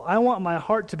my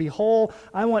heart to be whole.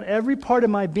 I want every part of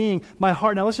my being, my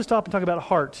heart. Now let's just stop and talk about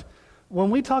heart. When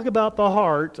we talk about the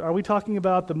heart, are we talking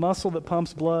about the muscle that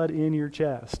pumps blood in your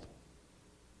chest?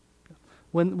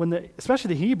 Especially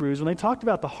the Hebrews, when they talked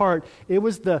about the heart, it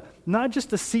was not just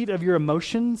the seat of your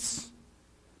emotions,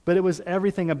 but it was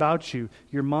everything about you.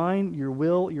 Your mind, your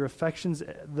will, your affections,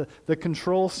 the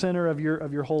control center of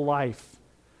your whole life.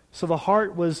 So the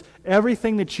heart was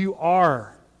everything that you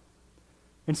are.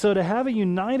 And so to have a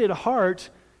united heart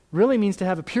really means to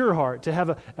have a pure heart, to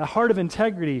have a heart of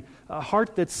integrity, a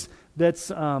heart that's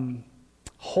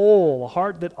whole, a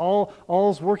heart that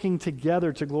all's working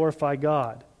together to glorify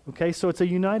God. Okay, so it's a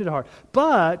united heart.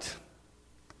 But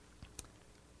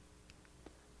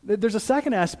there's a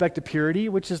second aspect of purity,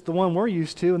 which is the one we're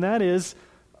used to, and that is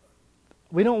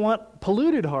we don't want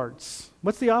polluted hearts.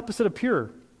 What's the opposite of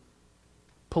pure?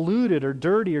 Polluted or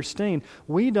dirty or stained.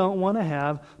 We don't want to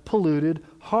have polluted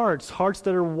hearts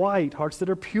that are white, hearts that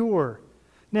are pure.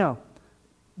 Now,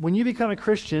 when you become a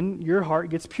Christian, your heart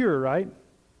gets pure, right?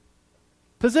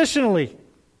 Positionally.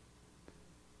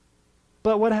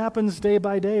 But what happens day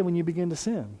by day when you begin to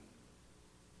sin?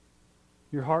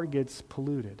 Your heart gets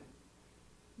polluted.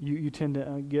 You tend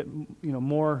to get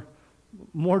more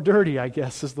dirty, I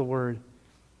guess is the word.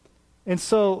 And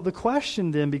so the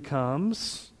question then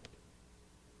becomes,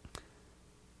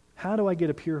 how do I get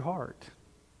a pure heart?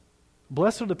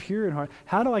 Blessed are the pure in heart.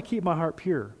 How do I keep my heart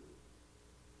pure?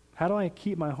 How do I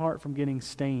keep my heart from getting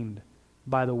stained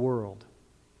by the world?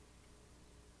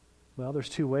 Well, there's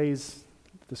two ways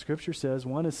the Scripture says.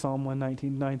 One is Psalm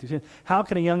 119, 9 through 10. How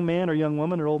can a young man or young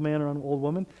woman or old man or old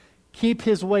woman keep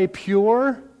his way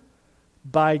pure?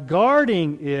 By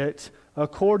guarding it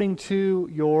according to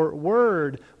your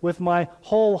word. With my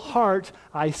whole heart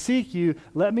I seek you.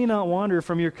 Let me not wander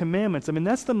from your commandments. I mean,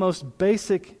 that's the most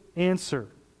basic answer.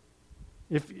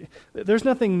 There's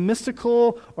nothing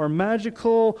mystical or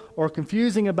magical or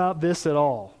confusing about this at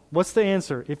all. What's the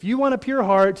answer? If you want a pure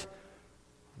heart,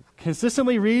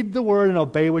 consistently read the word and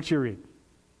obey what you read.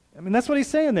 I mean, that's what he's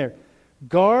saying there.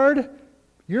 Guard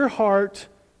your heart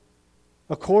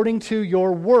according to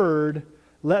your word.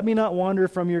 Let me not wander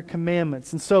from your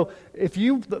commandments. And so,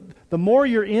 the more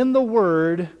you're in the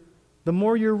word, the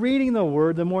more you're reading the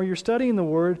word, the more you're studying the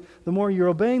word, the more you're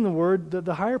obeying the word,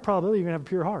 the higher probability you're going to have a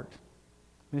pure heart.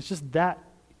 And it's just that,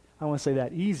 I don't want to say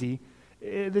that easy.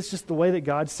 It's just the way that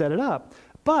God set it up.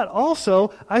 But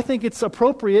also, I think it's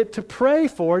appropriate to pray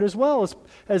for it as well,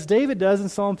 as David does in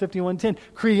Psalm 51:10.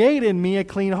 Create in me a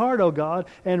clean heart, O God,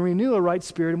 and renew a right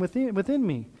spirit within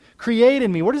me. Create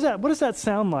in me. What does that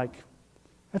sound like?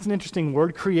 That's an interesting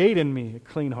word. Create in me a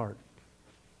clean heart.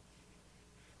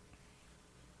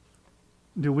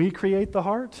 Do we create the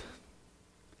heart?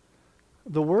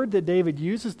 The word that David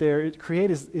uses there,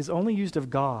 create, is only used of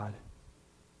God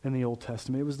in the Old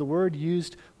Testament. It was the word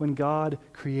used when God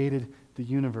created the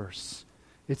universe.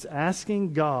 It's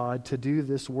asking God to do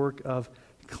this work of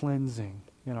cleansing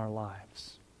in our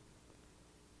lives.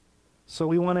 So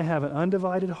we want to have an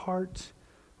undivided heart.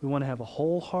 We want to have a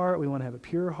whole heart. We want to have a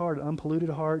pure heart, an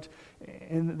unpolluted heart.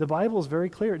 And the Bible is very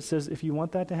clear. It says if you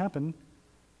want that to happen,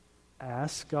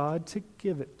 ask God to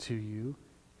give it to you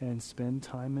and spend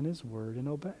time in His Word and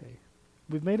obey.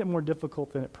 We've made it more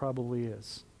difficult than it probably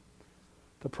is.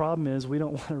 The problem is we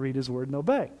don't want to read His Word and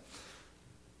obey.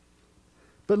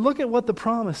 But look at what the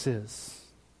promise is.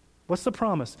 What's the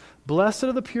promise? Blessed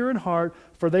are the pure in heart,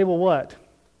 for they will what?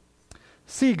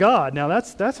 See God. Now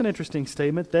that's an interesting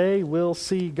statement. They will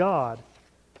see God.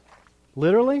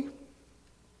 Literally?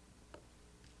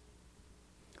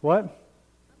 What?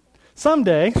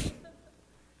 Someday.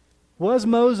 Was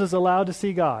Moses allowed to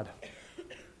see God?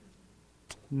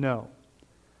 No.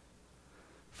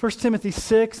 1 Timothy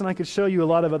 6, and I could show you a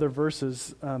lot of other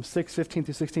verses, 6, 15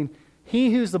 through 16.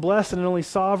 He who's the blessed and only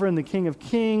sovereign, the King of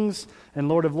kings and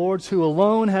Lord of lords, who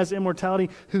alone has immortality,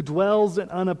 who dwells in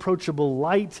unapproachable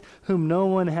light, whom no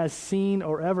one has seen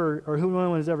or whom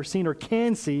no one has ever seen or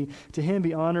can see, to him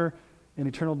be honor and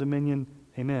eternal dominion.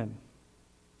 Amen.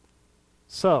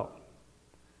 So,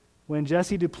 when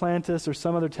Jesse Duplantis or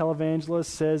some other televangelist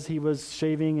says he was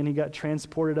shaving and he got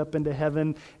transported up into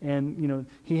heaven and,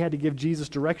 he had to give Jesus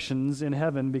directions in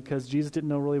heaven because Jesus didn't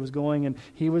know where he was going, and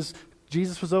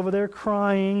Jesus was over there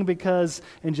crying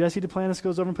and Jesse Duplantis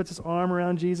goes over and puts his arm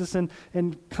around Jesus and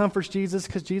comforts Jesus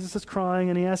because Jesus is crying,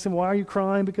 and he asks him, why are you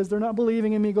crying? Because they're not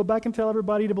believing in me. Go back and tell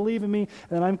everybody to believe in me,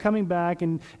 and I'm coming back.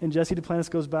 And Jesse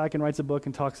Duplantis goes back and writes a book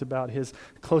and talks about his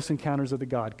close encounters of the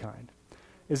God kind.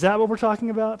 Is that what we're talking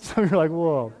about? So you're like,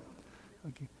 whoa.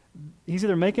 Okay. He's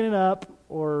either making it up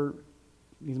or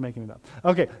he's making it up.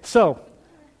 Okay, so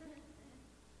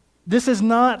this is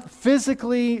not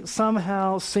physically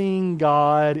somehow seeing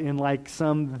God in like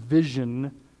some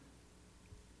vision.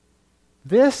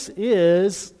 This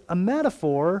is a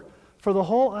metaphor for the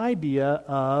whole idea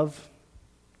of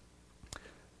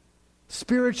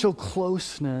spiritual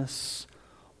closeness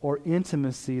or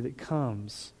intimacy that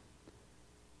comes.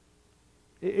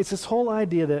 It's this whole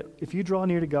idea that if you draw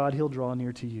near to God, He'll draw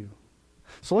near to you.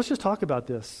 So let's just talk about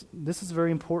this. This is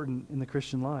very important in the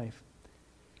Christian life.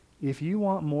 If you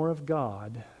want more of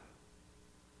God,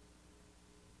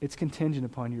 it's contingent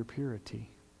upon your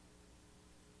purity.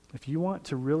 If you want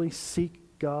to really seek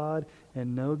God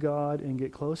and know God and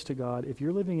get close to God, if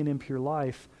you're living an impure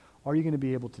life, are you going to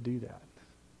be able to do that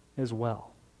as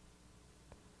well?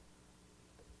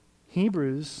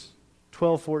 Hebrews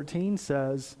 12:14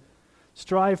 says,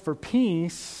 strive for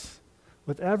peace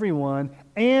with everyone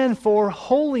and for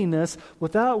holiness,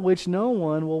 without which no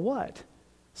one will what?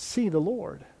 See the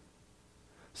Lord.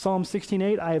 Psalm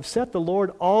 16:8, I have set the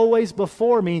Lord always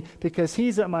before me, because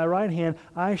He's at my right hand,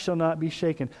 I shall not be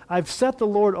shaken. I've set the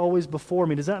Lord always before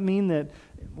me. Does that mean that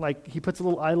like He puts a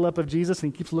little idol up of Jesus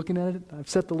and He keeps looking at it? I've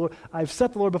set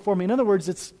the Lord before me. In other words,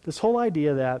 it's this whole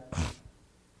idea that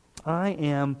I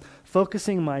am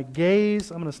focusing my gaze.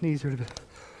 I'm going to sneeze here in a bit.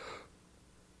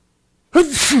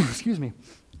 Excuse me.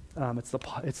 It's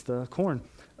the corn.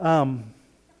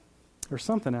 Or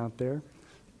something out there.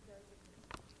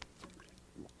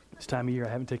 This time of year, I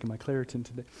haven't taken my Claritin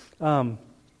today. I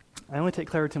only take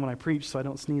Claritin when I preach, so I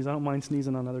don't sneeze. I don't mind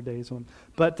sneezing on other days.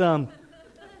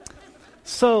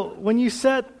 So when you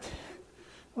set,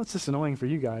 well, it's just annoying for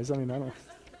you guys. I mean,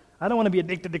 I don't want to be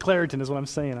addicted to Claritin is what I'm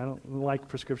saying. I don't like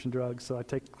prescription drugs, so I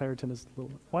take Claritin as a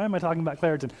little. Why am I talking about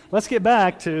Claritin? Let's get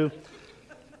back to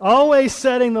always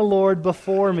setting the Lord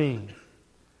before me.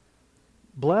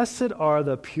 Blessed are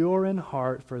the pure in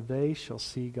heart, for they shall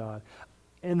see God.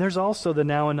 And there's also the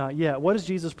now and not yet. What does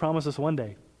Jesus promise us one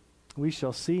day? We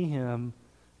shall see Him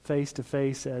face to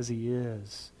face as He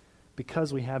is,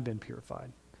 because we have been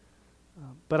purified.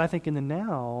 But I think in the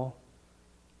now,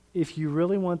 if you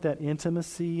really want that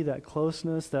intimacy, that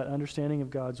closeness, that understanding of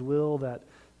God's will,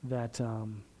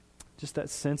 just that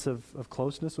sense of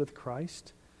closeness with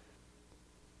Christ,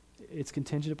 it's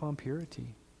contingent upon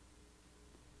purity.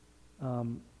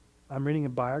 I'm reading a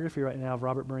biography right now of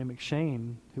Robert Murray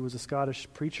McCheyne, who was a Scottish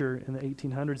preacher in the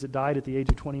 1800s that died at the age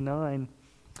of 29.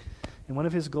 And one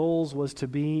of his goals was to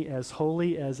be as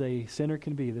holy as a sinner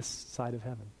can be this side of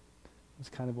heaven. That's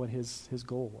kind of what his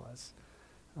goal was.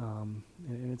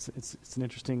 And it's an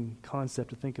interesting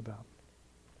concept to think about.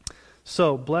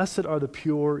 So, blessed are the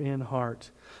pure in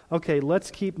heart. Okay,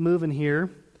 let's keep moving here.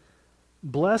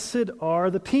 Blessed are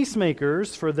the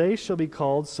peacemakers, for they shall be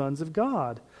called sons of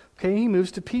God. Okay, he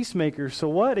moves to peacemakers. So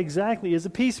what exactly is a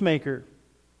peacemaker?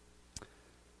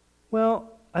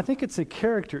 Well, I think it's a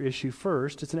character issue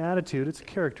first. It's an attitude. It's a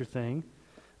character thing.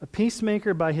 A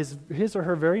peacemaker, by his or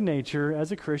her very nature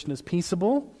as a Christian, is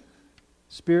peaceable,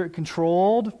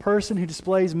 spirit-controlled person who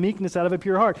displays meekness out of a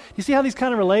pure heart. You see how these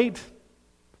kind of relate?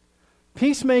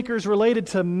 Peacemakers related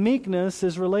to meekness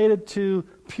is related to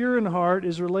pure in heart,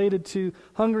 is related to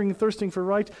hungering and thirsting for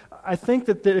right. I think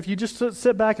that if you just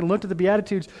sit back and look at the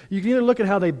Beatitudes, you can either look at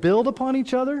how they build upon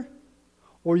each other,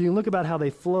 or you can look about how they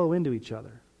flow into each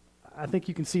other. I think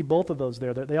you can see both of those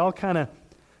there. That they all kind of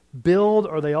build,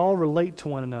 or they all relate to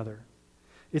one another.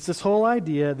 It's this whole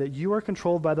idea that you are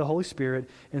controlled by the Holy Spirit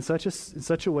in such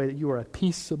a way that you are a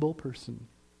peaceable person.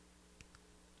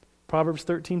 Proverbs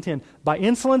 13:10. By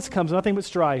insolence comes nothing but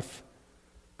strife,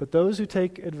 but those who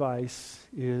take advice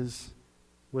is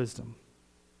wisdom.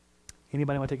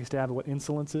 Anybody want to take a stab at what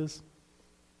insolence is?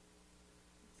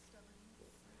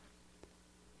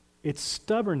 It's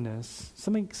stubbornness.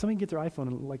 Somebody get their iPhone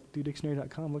and do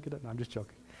dictionary.com, look it up. No, I'm just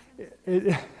joking.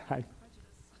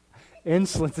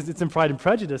 Insolence, it's in Pride and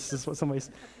Prejudice, is what somebody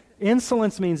says.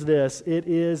 Insolence means this. It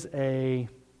is a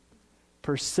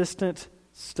persistent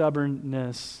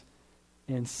stubbornness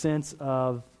in sense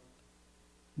of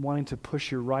wanting to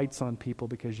push your rights on people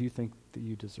because you think that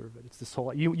you deserve it. It's this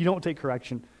whole, you don't take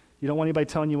correction. You don't want anybody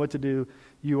telling you what to do.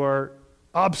 You are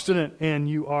obstinate and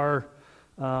you are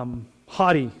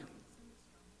haughty.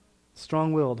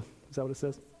 Strong-willed. Is that what it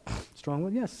says?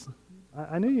 Strong-willed? Yes.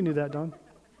 I knew you knew that, Don.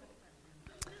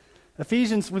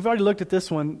 Ephesians, we've already looked at this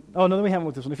one. Oh, no, we haven't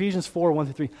looked at this one. Ephesians 4,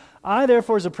 1-3. I,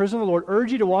 therefore, as a prisoner of the Lord,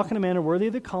 urge you to walk in a manner worthy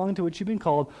of the calling to which you've been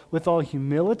called, with all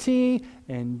humility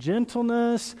and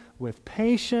gentleness, with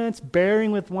patience,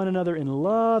 bearing with one another in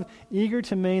love, eager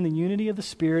to maintain the unity of the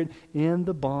Spirit in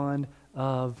the bond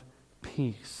of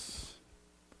peace.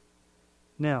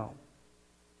 Now,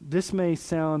 this may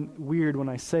sound weird when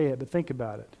I say it, but think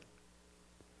about it.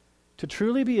 To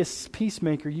truly be a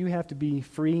peacemaker, you have to be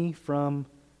free from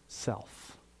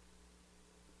self.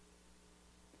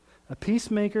 A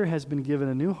peacemaker has been given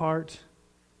a new heart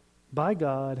by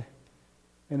God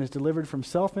and is delivered from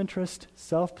self-interest,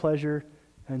 self-pleasure,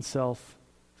 and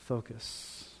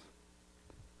self-focus.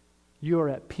 You are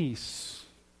at peace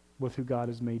with who God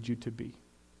has made you to be.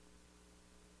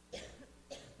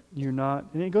 You're not,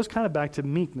 and it goes kind of back to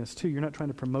meekness too. You're not trying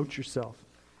to promote yourself.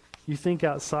 You think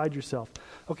outside yourself.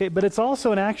 Okay, but it's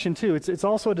also an action too. It's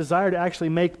also a desire to actually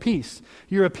make peace.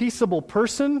 You're a peaceable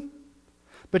person,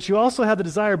 but you also have the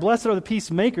desire, blessed are the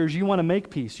peacemakers, you want to make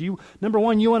peace. Number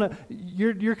one,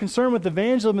 you're concerned with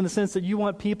evangelism in the sense that you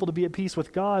want people to be at peace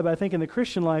with God, but I think in the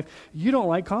Christian life, you don't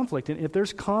like conflict. And if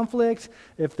there's conflict,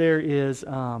 if there is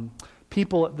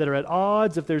people that are at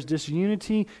odds, if there's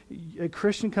disunity, a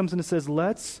Christian comes in and says,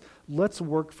 let's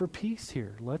work for peace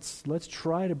here. Let's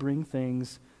try to bring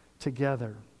things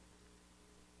together.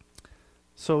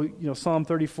 So, Psalm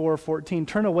 34:14,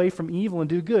 turn away from evil and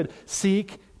do good.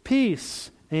 Seek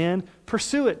peace and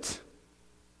pursue it.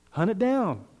 Hunt it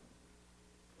down.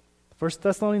 1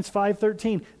 Thessalonians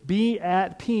 5:13, be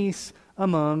at peace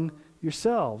among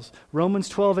yourselves. Romans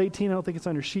 12:18, I don't think it's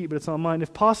on your sheet, but it's on mine.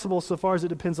 If possible, so far as it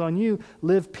depends on you,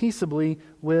 live peaceably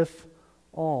with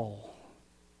all.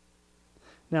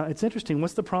 Now, it's interesting.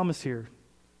 What's the promise here?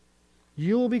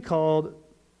 You will be called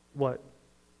what?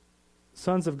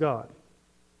 Sons of God.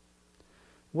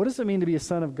 What does it mean to be a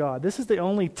son of God? This is the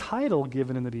only title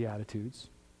given in the Beatitudes.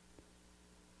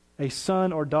 A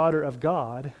son or daughter of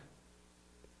God.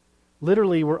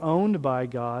 Literally, we're owned by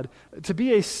God. To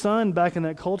be a son back in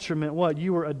that culture meant what?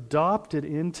 You were adopted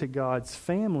into God's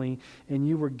family, and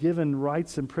you were given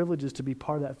rights and privileges to be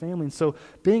part of that family. And so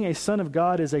being a son of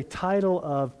God is a title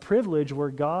of privilege where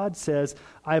God says,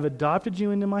 I've adopted you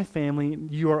into my family,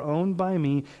 you are owned by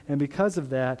me, and because of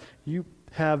that, you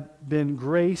have been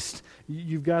graced,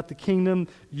 you've got the kingdom,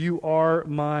 you are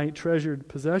my treasured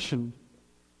possession.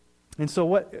 And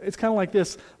so it's kind of like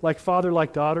this, like father,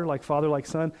 like daughter, like father, like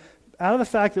son. Out of the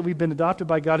fact that we've been adopted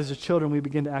by God as his children, we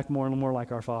begin to act more and more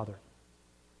like our Father.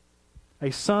 A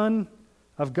son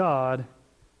of God,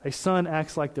 a son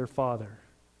acts like their father.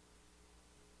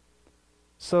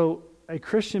 So a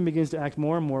Christian begins to act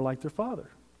more and more like their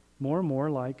father, more and more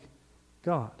like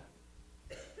God.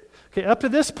 Okay, up to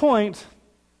this point,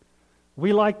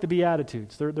 we like the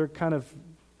Beatitudes. They're kind of,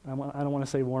 I don't want to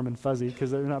say warm and fuzzy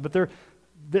because they're not, but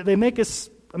they make us,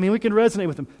 we can resonate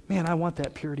with them. Man, I want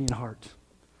that purity in heart.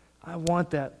 I want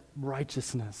that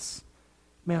righteousness.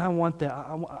 Man, I want that.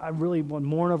 I really want to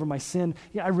mourn over my sin.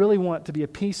 Yeah, I really want to be a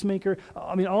peacemaker.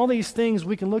 All these things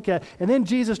we can look at. And then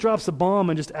Jesus drops a bomb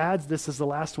and just adds this as the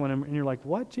last one. And you're like,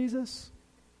 what, Jesus?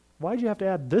 Why'd you have to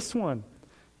add this one?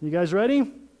 You guys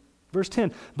ready? Verse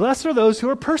 10. Blessed are those who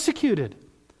are persecuted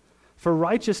for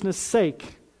righteousness'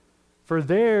 sake, for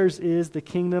theirs is the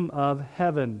kingdom of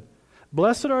heaven.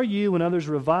 Blessed are you when others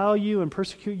revile you and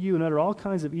persecute you and utter all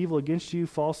kinds of evil against you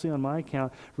falsely on my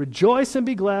account. Rejoice and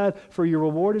be glad, for your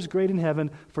reward is great in heaven,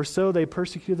 for so they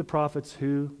persecuted the prophets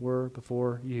who were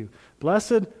before you.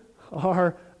 Blessed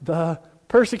are the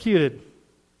persecuted.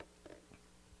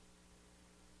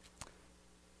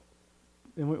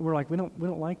 And we're like, we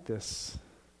don't like this.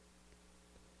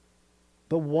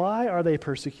 But why are they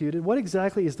persecuted? What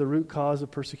exactly is the root cause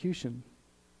of persecution?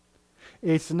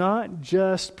 It's not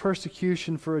just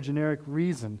persecution for a generic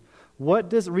reason.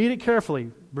 Read it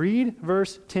carefully. Read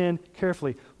verse 10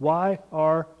 carefully. Why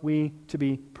are we to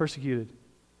be persecuted?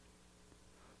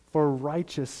 For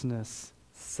righteousness'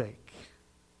 sake.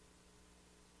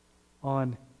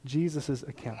 On Jesus'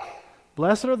 account.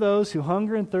 Blessed are those who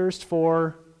hunger and thirst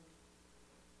for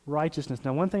righteousness.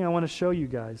 Now, one thing I want to show you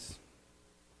guys,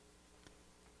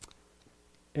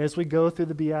 as we go through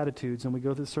the Beatitudes and we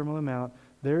go through the Sermon on the Mount,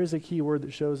 there is a key word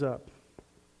that shows up.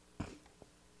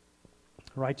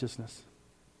 Righteousness.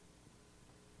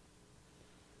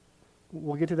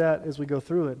 We'll get to that as we go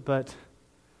through it, but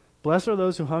blessed are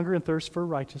those who hunger and thirst for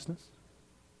righteousness.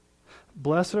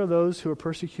 Blessed are those who are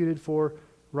persecuted for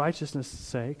righteousness'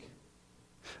 sake.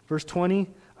 Verse 20,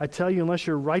 I tell you, unless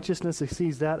your righteousness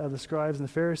exceeds that of the scribes and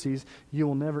the Pharisees, you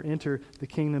will never enter the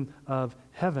kingdom of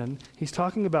heaven. He's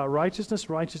talking about righteousness,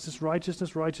 righteousness,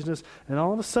 righteousness, righteousness, and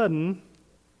all of a sudden,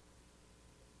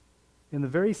 in the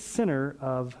very center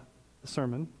of the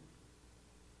sermon,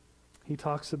 he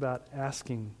talks about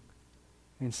asking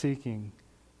and seeking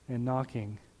and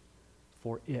knocking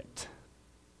for it.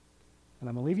 And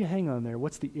I'm going to leave you hang on there.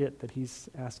 What's the it that he's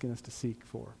asking us to seek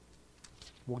for?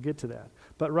 We'll get to that.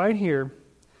 But right here,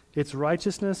 it's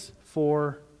righteousness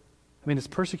it's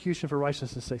persecution for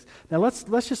righteousness' sake. Now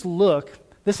let's just look.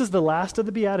 This is the last of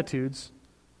the Beatitudes.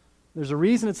 There's a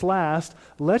reason it's last.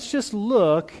 Let's just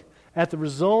look at the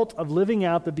result of living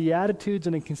out the Beatitudes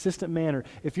in a consistent manner.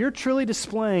 If you're truly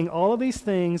displaying all of these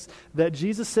things that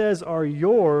Jesus says are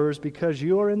yours because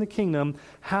you are in the kingdom,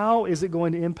 how is it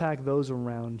going to impact those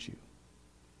around you?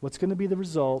 What's going to be the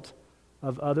result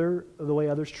of the way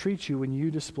others treat you when you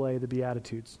display the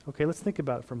Beatitudes? Okay, let's think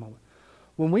about it for a moment.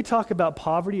 When we talk about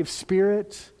poverty of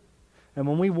spirit, and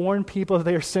when we warn people that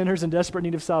they are sinners in desperate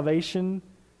need of salvation,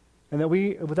 and that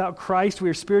without Christ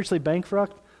we are spiritually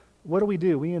bankrupt, what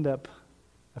do? We end up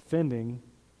offending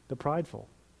the prideful.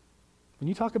 When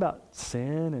you talk about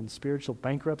sin and spiritual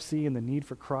bankruptcy and the need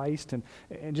for Christ and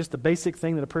just the basic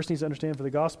thing that a person needs to understand for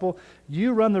the gospel,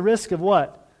 you run the risk of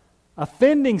what?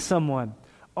 Offending someone.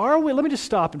 Let me just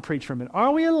stop and preach for a minute.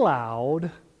 Are we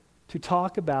allowed to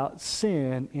talk about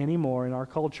sin anymore in our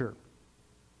culture?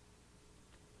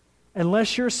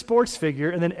 Unless you're a sports figure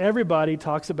and then everybody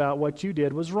talks about what you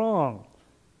did was wrong.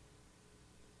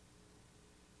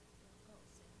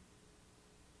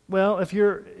 Well, if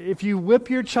you whip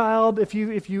your child, if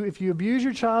you abuse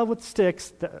your child with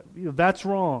sticks, that's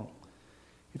wrong.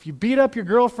 If you beat up your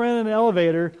girlfriend in an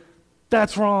elevator,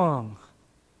 that's wrong.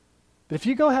 But if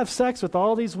you go have sex with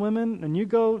all these women and you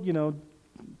go,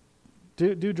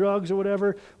 do drugs or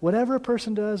whatever a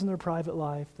person does in their private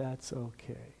life, that's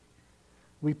okay.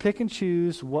 We pick and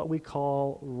choose what we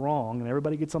call wrong, and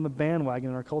everybody gets on the bandwagon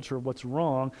in our culture of what's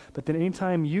wrong, but then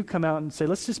anytime you come out and say,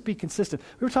 let's just be consistent.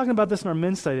 We were talking about this in our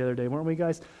men's study the other day, weren't we,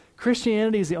 guys?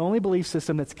 Christianity is the only belief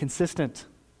system that's consistent.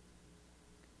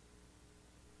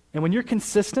 And when you're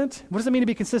consistent, what does it mean to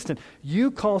be consistent? You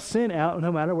call sin out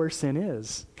no matter where sin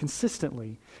is,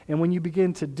 consistently. And when you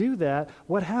begin to do that,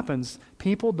 what happens?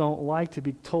 People don't like to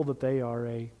be told that they are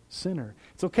a sinner.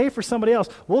 It's okay for somebody else.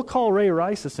 We'll call Ray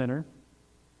Rice a sinner.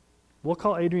 We'll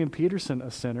call Adrian Peterson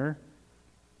a sinner.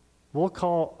 We'll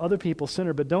call other people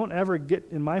sinner, but don't ever get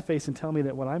in my face and tell me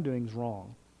that what I'm doing is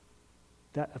wrong.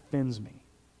 That offends me.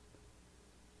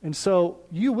 And so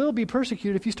you will be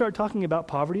persecuted if you start talking about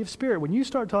poverty of spirit. When you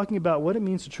start talking about what it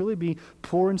means to truly be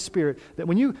poor in spirit, that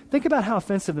when you think about how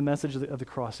offensive the message of the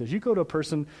cross is. You go to a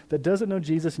person that doesn't know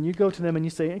Jesus and you go to them and you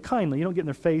say, kindly, you don't get in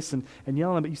their face and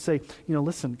yell at them, but you say,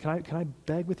 listen, can I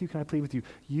beg with you? Can I plead with you?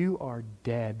 You are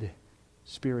dead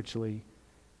spiritually.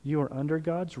 You are under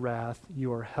God's wrath.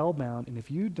 You are hellbound. And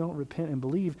if you don't repent and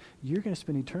believe, you're going to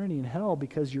spend eternity in hell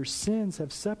because your sins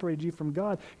have separated you from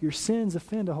God. Your sins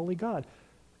offend a holy God.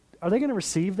 Are they going to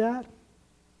receive that?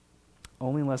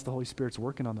 Only unless the Holy Spirit's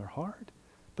working on their heart.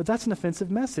 But that's an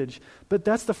offensive message. But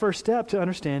that's the first step to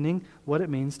understanding what it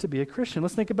means to be a Christian.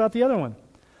 Let's think about the other one.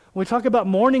 When we talk about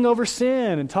mourning over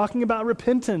sin and talking about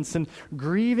repentance and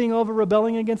grieving over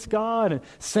rebelling against God and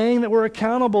saying that we're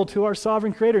accountable to our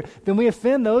sovereign Creator, then we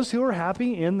offend those who are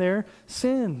happy in their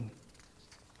sin.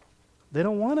 They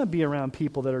don't want to be around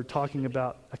people that are talking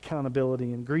about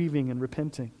accountability and grieving and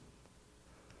repenting.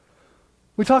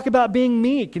 We talk about being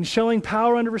meek and showing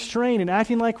power under restraint and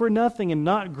acting like we're nothing and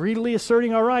not greedily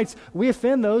asserting our rights. We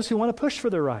offend those who want to push for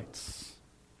their rights.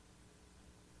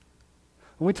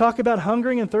 When we talk about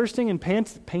hungering and thirsting and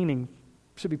panting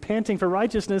for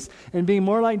righteousness and being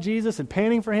more like Jesus and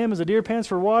panting for Him as a deer pants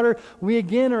for water, we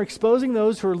again are exposing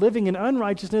those who are living in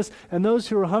unrighteousness and those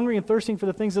who are hungry and thirsting for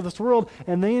the things of this world,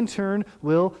 and they in turn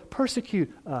will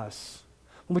persecute us.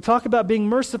 When we talk about being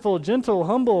merciful, gentle,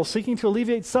 humble, seeking to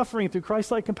alleviate suffering through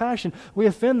Christ-like compassion, we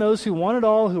offend those who want it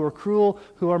all, who are cruel,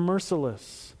 who are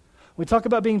merciless. When We talk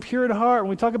about being pure at heart, when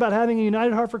we talk about having a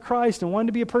united heart for Christ and wanting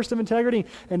to be a person of integrity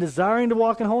and desiring to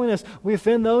walk in holiness, we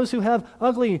offend those who have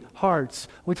ugly hearts.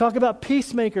 We talk about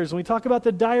peacemakers, when we talk about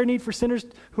the dire need for sinners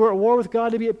who are at war with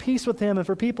God to be at peace with Him and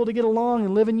for people to get along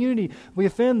and live in unity, we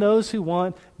offend those who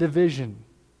want division.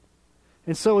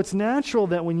 And so it's natural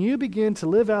that when you begin to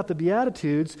live out the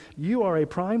Beatitudes, you are a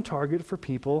prime target for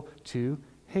people to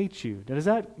hate you. Now, does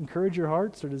that encourage your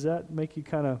hearts, or does that make you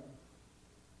kind of,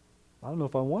 I don't know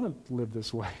if I want to live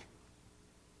this way?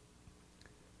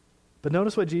 But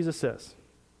notice what Jesus says.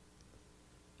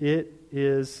 It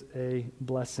is a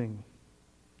blessing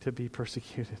to be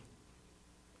persecuted.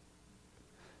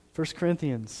 1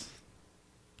 Corinthians,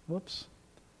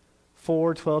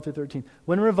 4:12-13.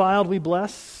 When reviled, we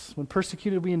bless. When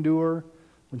persecuted, we endure.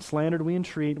 When slandered, we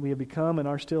entreat. We have become and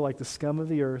are still like the scum of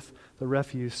the earth, the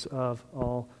refuse of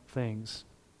all things.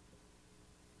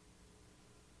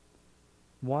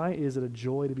 Why is it a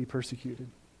joy to be persecuted?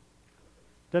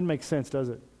 Doesn't make sense, does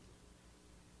it?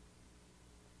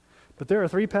 But there are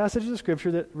 3 passages of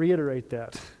Scripture that reiterate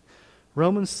that.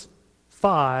 Romans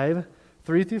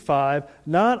 5:3-5.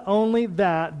 Not only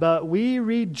that, but we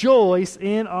rejoice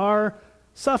in our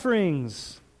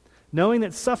sufferings, knowing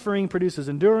that suffering produces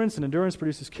endurance, and endurance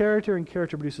produces character, and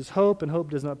character produces hope, and hope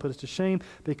does not put us to shame,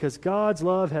 because God's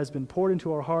love has been poured into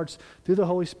our hearts through the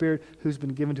Holy Spirit who's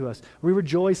been given to us. We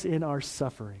rejoice in our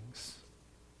sufferings.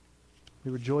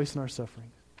 We rejoice in our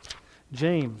sufferings.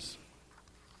 James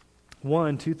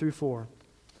 1:2-4.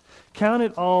 Count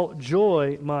it all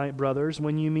joy, my brothers,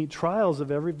 when you meet trials of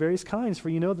various kinds, for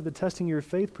you know that the testing of your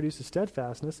faith produces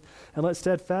steadfastness, and let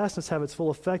steadfastness have its full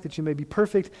effect, that you may be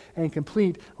perfect and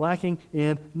complete, lacking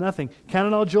in nothing. Count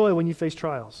it all joy when you face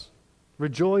trials.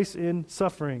 Rejoice in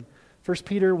suffering. 1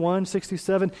 Peter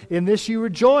 1:6-7, in this you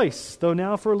rejoice, though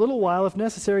now for a little while, if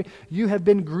necessary, you have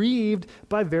been grieved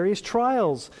by various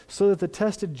trials, so that the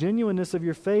tested genuineness of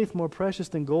your faith, more precious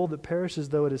than gold that perishes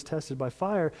though it is tested by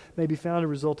fire, may be found to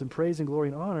result in praise and glory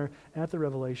and honor at the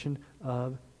revelation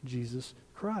of Jesus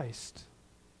Christ.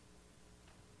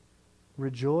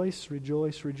 Rejoice,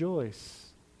 rejoice,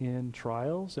 rejoice in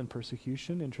trials and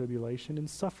persecution and tribulation and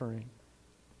suffering.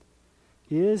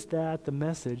 Is that the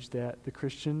message that the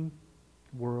Christian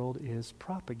world is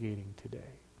propagating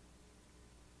today?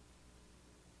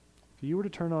 If you were to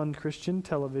turn on Christian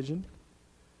television,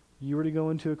 you were to go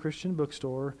into a Christian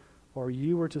bookstore, or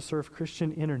you were to surf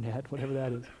Christian internet, whatever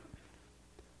that is,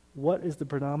 what is the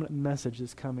predominant message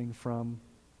that's coming from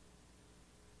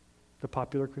the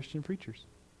popular Christian preachers?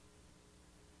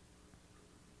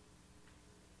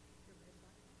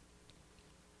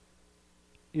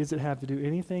 Does it have to do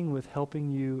anything with helping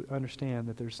you understand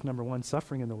that there's, number one,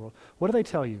 suffering in the world? What do they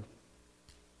tell you?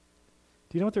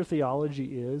 Do you know what their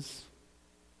theology is?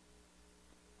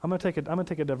 I'm going to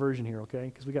take a diversion here, okay?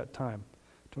 Because we got time.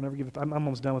 Don't ever give it. I'm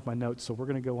almost done with my notes, so we're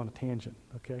going to go on a tangent,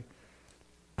 okay?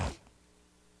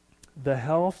 The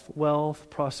health, wealth,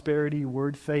 prosperity,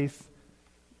 word faith,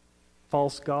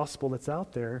 false gospel that's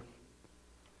out there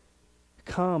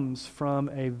comes from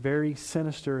a very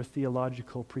sinister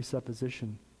theological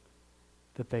presupposition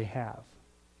that they have.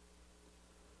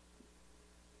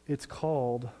 It's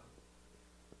called,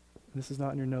 this is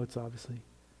not in your notes obviously,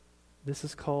 this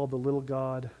is called the little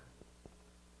God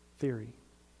theory.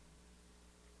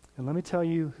 And let me tell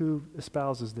you who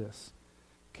espouses this.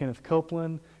 Kenneth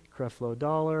Copeland, Creflo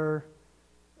Dollar,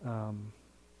 Jan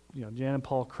and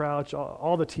Paul Crouch,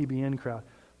 all the TBN crowd.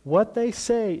 What they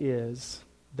say is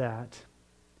that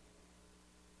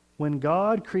when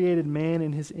God created man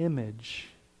in His image,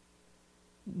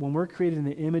 when we're created in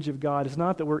the image of God, it's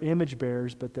not that we're image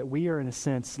bearers, but that we are, in a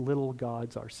sense, little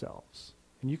gods ourselves.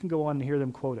 And you can go on and hear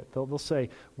them quote it. They'll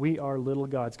say, we are little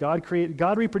gods. God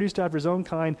reproduced after His own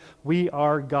kind. We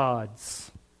are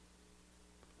gods.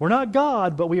 We're not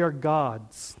God, but we are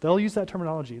gods. They'll use that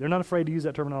terminology. They're not afraid to use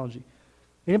that terminology.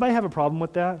 Anybody have a problem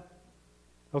with that?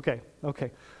 Okay.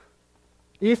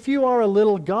 If you are a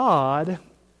little God,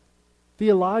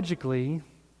 theologically,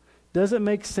 does it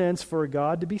make sense for a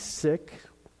God to be sick?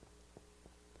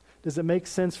 Does it make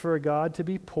sense for a God to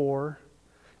be poor?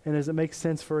 And does it make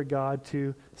sense for a God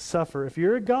to suffer? If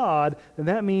you're a God, then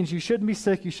that means you shouldn't be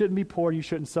sick, you shouldn't be poor, you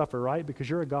shouldn't suffer, right? Because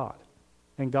you're a God.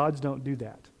 And gods don't do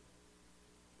that.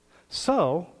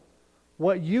 So,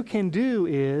 what you can do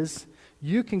is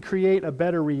you can create a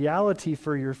better reality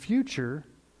for your future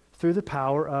through the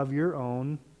power of your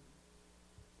own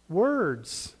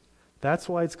words. That's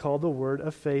why it's called the Word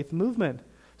of Faith movement.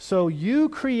 So you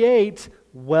create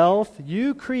wealth,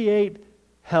 you create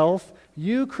health,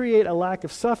 you create a lack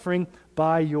of suffering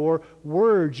by your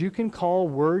words. You can call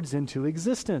words into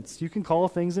existence. You can call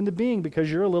things into being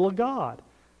because you're a little God.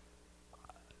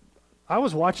 I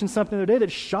was watching something the other day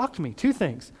that shocked me. Two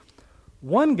things.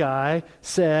 One guy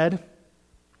said,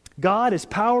 God is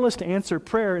powerless to answer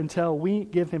prayer until we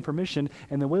give him permission,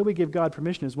 and the way we give God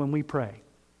permission is when we pray.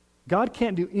 God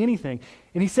can't do anything.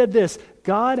 And he said this,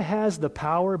 God has the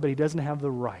power, but he doesn't have the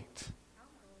right.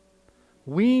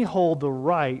 We hold the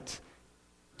right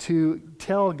to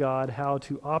tell God how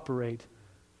to operate.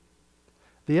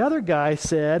 The other guy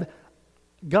said,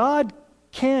 God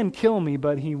can kill me,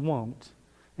 but he won't.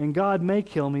 And God may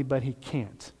kill me, but he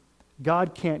can't.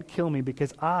 God can't kill me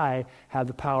because I have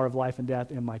the power of life and death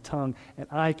in my tongue, and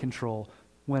I control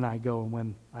when I go and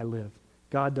when I live.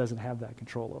 God doesn't have that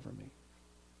control over me.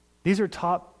 These are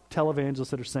top televangelists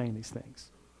that are saying these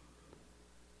things.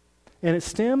 And it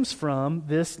stems from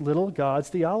this little God's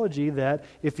theology that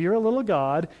if you're a little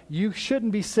God, you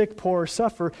shouldn't be sick, poor, or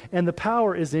suffer, and the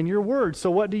power is in your word.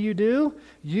 So what do?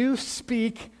 You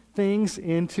speak things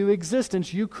into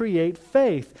existence. You create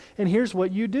faith. And here's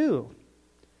what you do.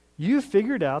 You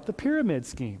figured out the pyramid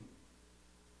scheme.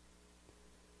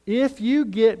 If you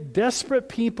get desperate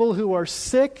people who are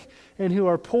sick and who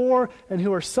are poor and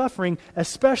who are suffering,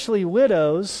 especially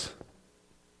widows,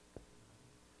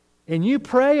 and you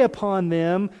pray upon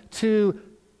them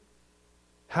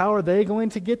how are they going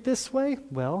to get this way?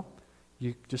 Well,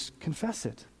 you just confess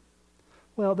it.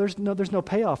 Well, there's no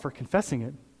payoff for confessing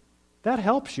it. That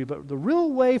helps you, but the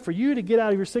real way for you to get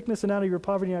out of your sickness and out of your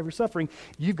poverty and out of your suffering,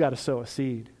 you've got to sow a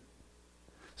seed.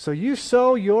 So you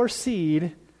sow your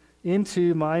seed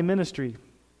into my ministry.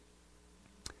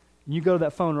 You go to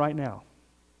that phone right now.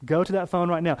 Go to that phone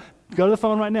right now. Go to the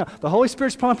phone right now. The Holy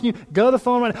Spirit's prompting you. Go to the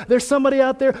phone right now. There's somebody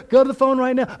out there. Go to the phone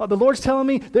right now. Oh, the Lord's telling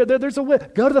me there's a way.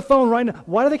 Go to the phone right now.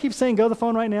 Why do they keep saying go to the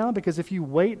phone right now? Because if you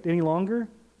wait any longer,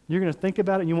 you're going to think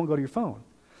about it and you won't go to your phone.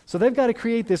 So they've got to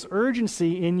create this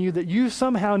urgency in you that you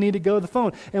somehow need to go to the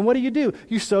phone. And what do?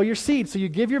 You sow your seed. So you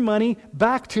give your money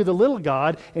back to the little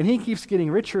God, and he keeps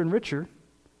getting richer and richer.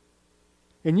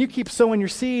 And you keep sowing your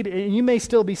seed, and you may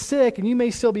still be sick, and you may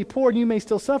still be poor, and you may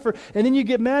still suffer. And then you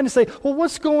get mad and say, well,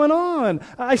 what's going on?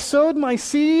 I sowed my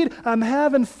seed. I'm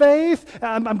having faith.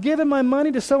 I'm giving my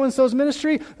money to so-and-so's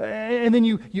ministry. And then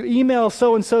you email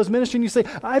so-and-so's ministry, and you say,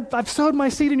 I've sowed my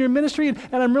seed in your ministry,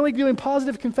 and I'm really doing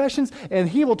positive confessions. And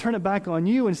he will turn it back on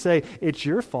you and say, it's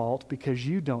your fault because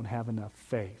you don't have enough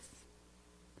faith.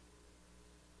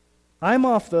 I'm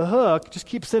off the hook. Just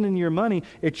keep sending your money.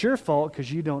 It's your fault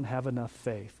because you don't have enough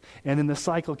faith. And then the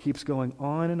cycle keeps going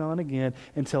on and on again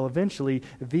until eventually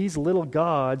these little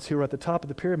gods who are at the top of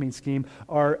the pyramid scheme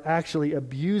are actually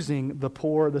abusing the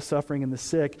poor, the suffering, and the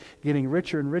sick, getting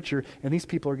richer and richer, and these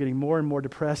people are getting more and more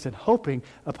depressed and hoping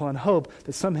upon hope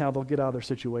that somehow they'll get out of their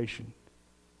situation.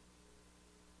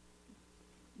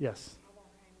 Yes?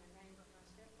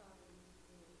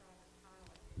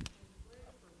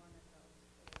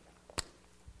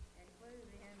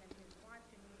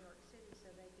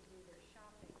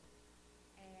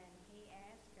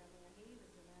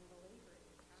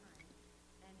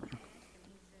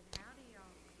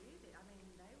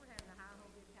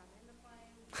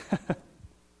 And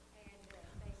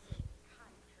they said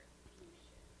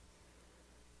contribution.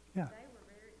 Yeah. They were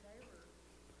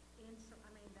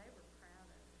proud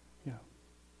of it. Yeah.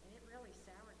 And it really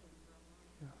soured them for a long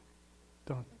time.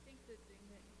 Don't. I think the thing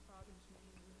that bothers me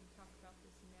when we talk about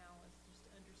this now is just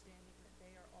understanding that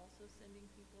they are also sending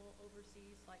people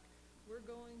overseas. Like, we're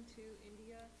going to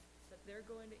India, but they're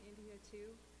going to India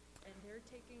too, and they're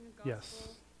taking a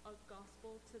gospel, a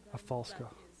gospel to them A false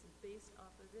that gospel. is based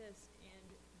off of this, and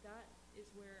that is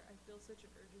where I feel such an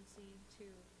urgency to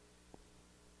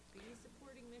be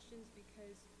supporting missions,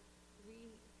 because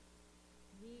we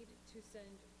need to send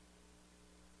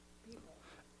people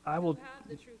who have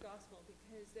the true gospel,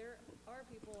 because there are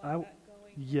people like that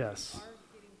going yes. and are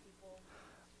getting people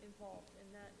involved, and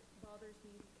that bothers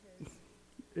me because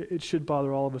It should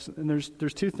bother all of us. And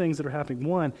there's two things that are happening.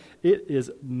 One, it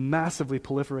is massively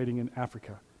proliferating in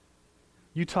Africa.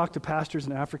 You talk to pastors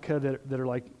in Africa that are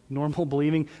like normal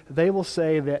believing, they will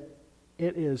say that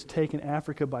it is taken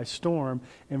Africa by storm,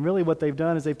 and really what they've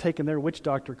done is they've taken their witch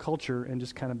doctor culture and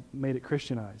just kind of made it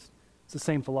Christianized. It's the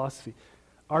same philosophy.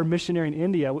 Our missionary in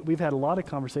India, we've had a lot of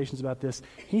conversations about this.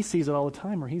 He sees it all the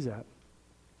time where he's at.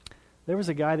 There was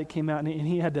a guy that came out and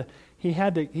he had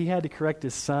to correct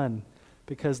his son,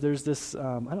 because there's this,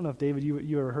 I don't know if David,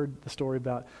 you ever heard the story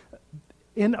about,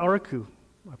 in Araku,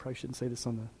 I probably shouldn't say this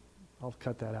I'll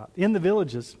cut that out. In the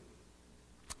villages,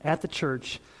 at the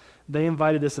church, they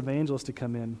invited this evangelist to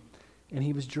come in, and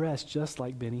he was dressed just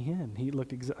like Benny Hinn. He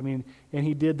looked, and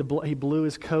he he blew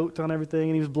his coat on everything,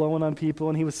 and he was blowing on people,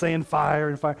 and he was saying fire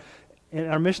and fire. And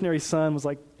our missionary son was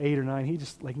like 8 or 9. He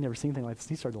just, never seen anything like this.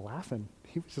 He started laughing.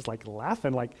 he was just like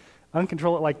laughing, like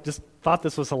uncontrollable, like just thought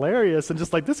this was hilarious, and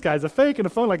just like, this guy's a fake and a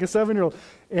phone, like a 7-year-old.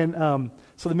 And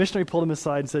so the missionary pulled him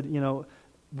aside and said,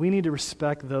 we need to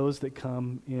respect those that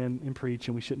come in and preach,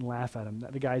 and we shouldn't laugh at him.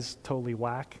 The guy's totally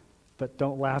whack, but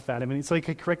don't laugh at him. And so he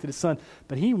corrected his son.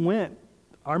 But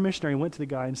our missionary went to the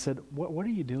guy and said, what are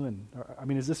you doing?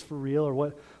 Is this for real, or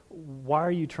what? Why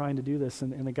are you trying to do this?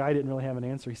 And the guy didn't really have an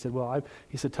answer. He said,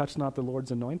 he said, touch not the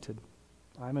Lord's anointed.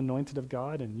 I'm anointed of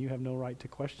God, and you have no right to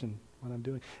question what I'm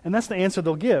doing. And that's the answer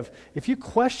they'll give. If you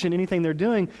question anything they're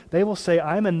doing, they will say,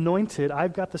 I'm anointed.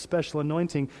 I've got the special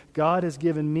anointing. God has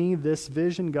given me this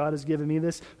vision. God has given me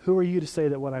this. Who are you to say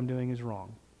that what I'm doing is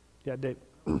wrong? Yeah, Dave.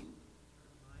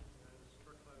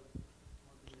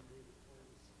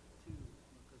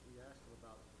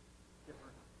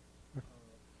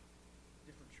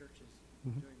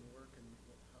 Doing the work and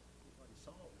what he saw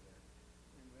over there.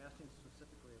 And we asked him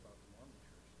specifically about the Mormon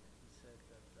church. And he said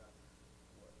that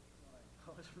what I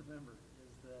always remember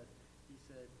is that he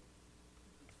said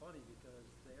it's funny because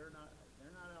they're not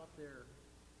out there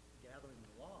gathering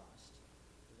the lost.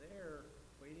 They're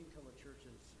waiting till the church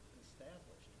is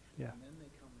established. Yeah. And then they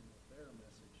come in with their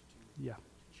message to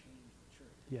change the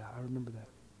church. Yeah, I remember that.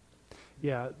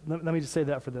 Yeah, let me just say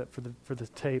that for the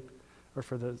tape or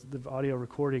for the audio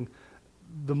recording.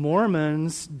 The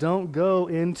Mormons don't go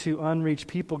into unreached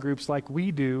people groups like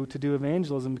we do to do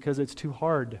evangelism because it's too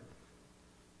hard.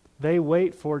 They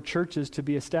wait for churches to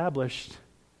be established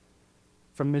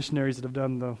from missionaries that have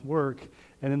done the work,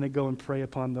 and then they go and prey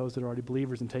upon those that are already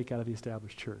believers and take out of the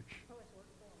established church.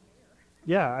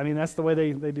 Yeah, that's the way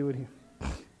they do it here.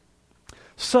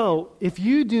 So, if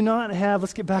you do not have,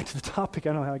 let's get back to the topic, I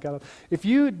don't know how I got up. If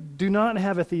you do not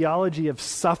have a theology of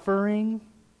suffering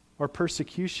or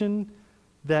persecution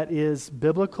that is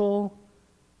biblical,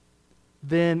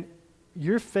 then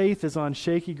your faith is on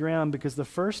shaky ground, because the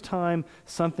first time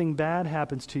something bad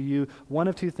happens to you, one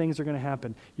of two things are going to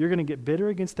happen. You're going to get bitter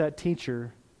against that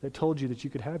teacher that told you that you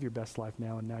could have your best life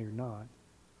now, and now you're not.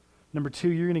 Number two,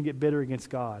 you're going to get bitter against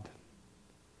God.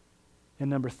 And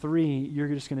number three, you're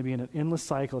just going to be in an endless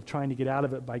cycle of trying to get out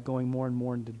of it by going more and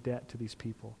more into debt to these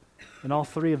people. And all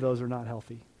three of those are not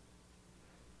healthy.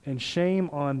 And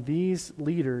shame on these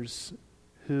leaders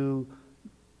who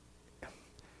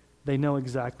they know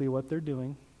exactly what they're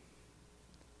doing.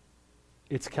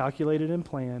 It's calculated and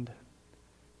planned.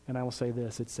 And I will say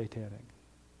this, it's satanic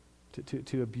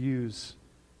to abuse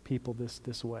people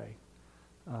this way.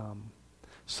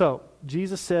 So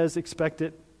Jesus says, expect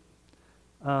it.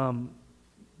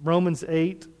 Romans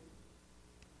 8,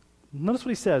 notice what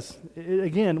he says.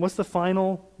 Again, what's the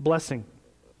final blessing?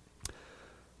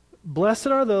 Blessed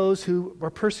are those who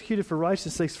are persecuted for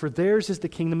righteousness' sake, for theirs is the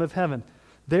kingdom of heaven.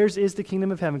 Theirs is the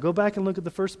kingdom of heaven. Go back and look at the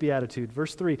first beatitude,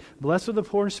 verse 3. Blessed are the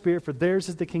poor in spirit, for theirs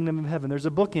is the kingdom of heaven. There's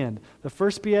a bookend. The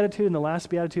first beatitude and the last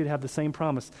beatitude have the same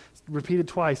promise, repeated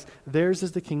twice. Theirs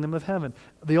is the kingdom of heaven.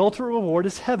 The ultimate reward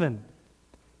is heaven.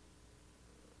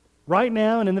 Right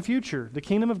now and in the future. The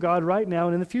kingdom of God right now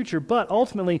and in the future. But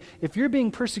ultimately, if you're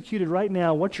being persecuted right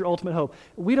now, what's your ultimate hope?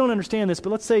 We don't understand this,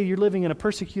 but let's say you're living in a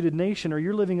persecuted nation, or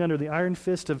you're living under the iron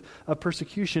fist of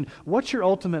persecution. What's your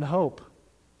ultimate hope?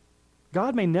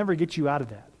 God may never get you out of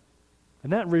that.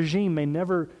 And that regime may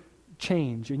never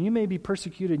change. And you may be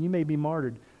persecuted and you may be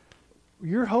martyred.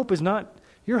 Your hope is not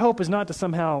to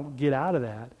somehow get out of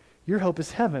that. Your hope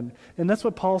is heaven. And that's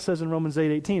what Paul says in Romans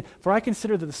 8:18. For I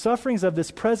consider that the sufferings of this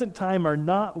present time are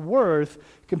not worth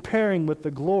comparing with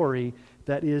the glory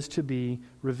that is to be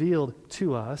revealed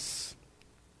to us.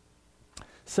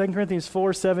 2 Corinthians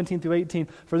 4:17-18.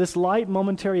 For this light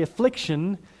momentary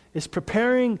affliction is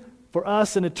preparing for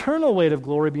us an eternal weight of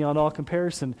glory beyond all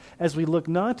comparison, as we look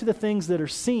not to the things that are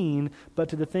seen, but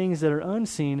to the things that are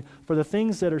unseen. For the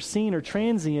things that are seen are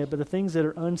transient, but the things that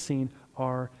are unseen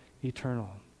are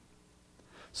eternal.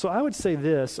 So I would say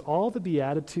this, all the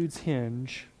Beatitudes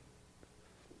hinge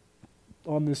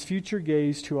on this future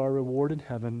gaze to our reward in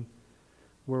heaven,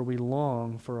 where we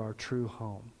long for our true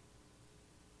home.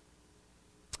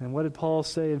 And what did Paul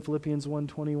say in Philippians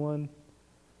 1:21?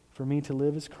 For me to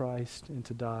live is Christ, and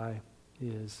to die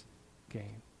is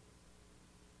gain.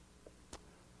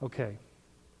 Okay.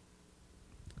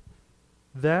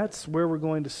 That's where we're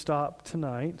going to stop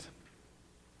tonight.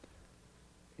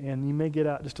 And you may get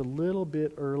out just a little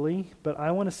bit early, but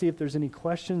I want to see if there's any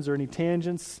questions or any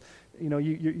tangents. You know,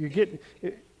 you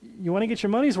want to get your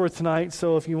money's worth tonight,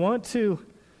 so if you want to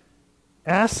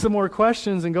ask some more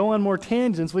questions and go on more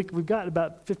tangents, we've got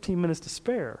about 15 minutes to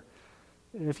spare.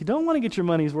 And if you don't want to get your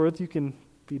money's worth, you can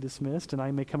be dismissed, and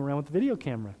I may come around with the video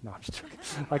camera. No, I'm just joking.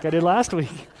 Like I did last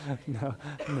week. No.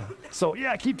 So,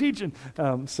 yeah, keep teaching.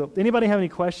 So anybody have any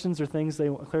questions or things,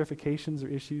 clarifications or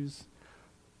issues?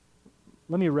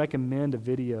 Let me recommend a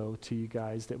video to you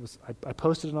guys that was, I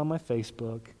posted it on my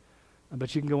Facebook,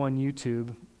 but you can go on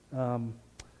YouTube. Let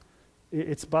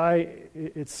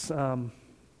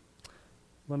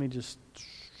me just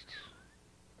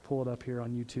pull it up here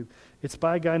on YouTube. It's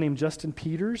by a guy named Justin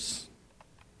Peters.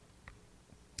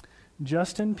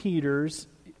 Justin Peters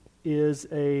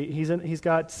he's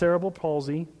got cerebral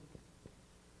palsy,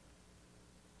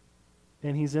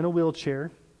 and he's in a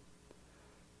wheelchair.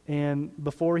 And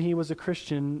before he was a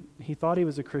Christian, he thought he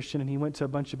was a Christian, and he went to a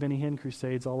bunch of Benny Hinn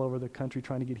crusades all over the country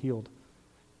trying to get healed.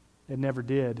 It never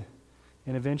did.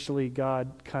 And eventually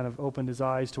God kind of opened his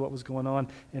eyes to what was going on,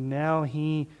 and now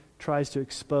he tries to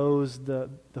expose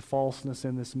the falseness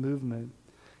in this movement.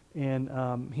 And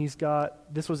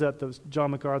this was at the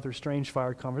John MacArthur Strange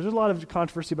Fire Conference. There's a lot of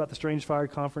controversy about the Strange Fire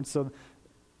Conference, so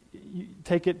you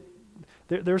take it.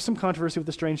 There's some controversy with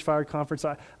the Strange Fire Conference.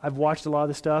 I've watched a lot of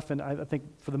the stuff, and I think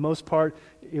for the most part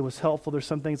it was helpful. There's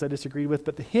some things I disagreed with,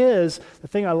 but the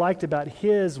thing I liked about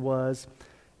his was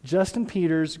Justin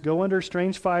Peters go under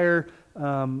Strange Fire.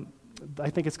 I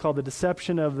think it's called The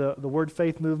Deception of the Word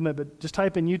Faith Movement, but just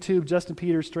type in YouTube, Justin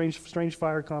Peters, Strange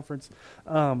Fire Conference.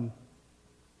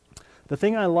 The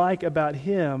thing I like about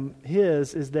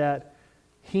his is that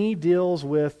he deals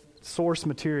with source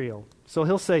material. So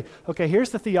he'll say, okay, here's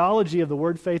the theology of the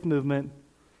Word Faith Movement,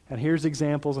 and here's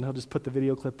examples, and he'll just put the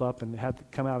video clip up and have it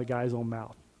come out of the guy's own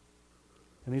mouth.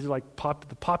 And these are like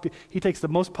he takes the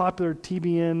most popular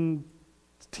TBN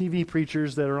TV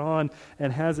preachers that are on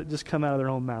and has it just come out of their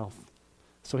own mouth.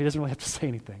 So he doesn't really have to say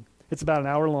anything. It's about an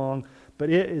hour long, but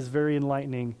it is very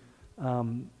enlightening.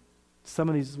 What some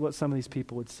of these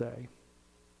people would say.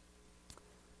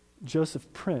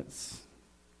 Joseph Prince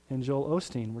and Joel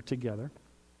Osteen were together,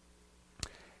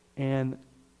 and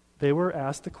they were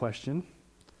asked the question,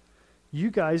 you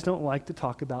guys don't like to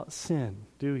talk about sin,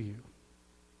 do you?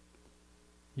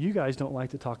 You guys don't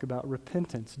like to talk about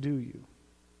repentance, do you?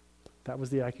 That was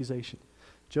the accusation.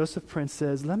 Joseph Prince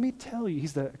says, let me tell you,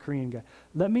 he's the Korean guy,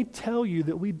 let me tell you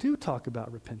that we do talk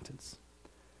about repentance.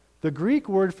 The Greek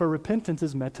word for repentance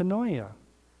is metanoia,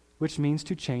 which means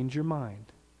to change your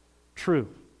mind. True,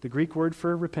 the Greek word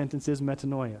for repentance is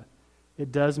metanoia.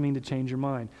 It does mean to change your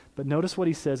mind. But notice what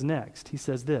he says next. He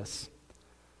says this,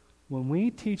 when we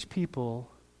teach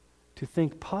people to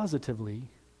think positively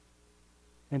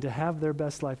and to have their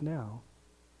best life now,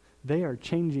 they are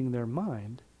changing their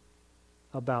mind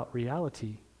about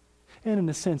reality. And in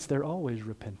a sense, they're always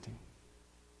repenting.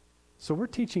 So we're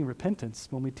teaching repentance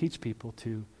when we teach people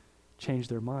to change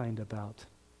their mind about.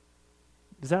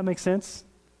 Does that make sense?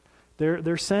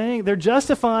 They're saying, they're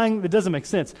justifying, it doesn't make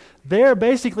sense. They're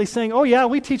basically saying, oh yeah,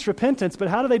 we teach repentance, but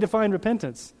how do they define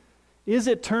repentance? Is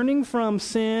it turning from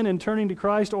sin and turning to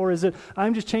Christ, or is it,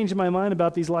 I'm just changing my mind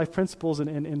about these life principles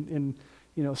and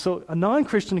so a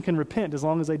non-Christian can repent as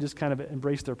long as they just kind of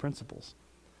embrace their principles.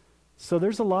 So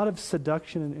there's a lot of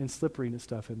seduction and slipperiness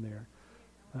stuff in there.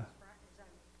 Get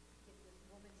this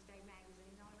Woman's Day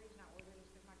magazine. The only reason I ordered it is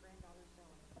because my granddaughter's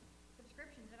selling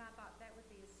subscriptions, and I thought that would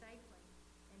be a safe one.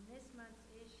 In this month's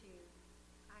issue,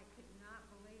 I could not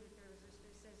believe that there was this.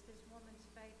 It says this woman's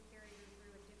faith carried her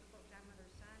through a difficult time with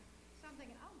her son. So I'm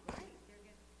thinking, oh great,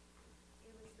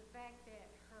 it was the fact that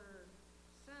her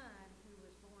son, who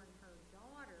was born her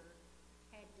daughter,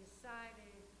 had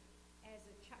decided as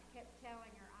a child, kept telling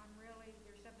her,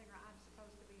 there's something wrong, I'm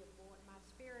supposed to be a boy, my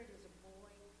spirit is a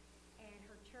boy, and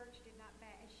her church did not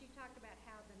back, and she talked about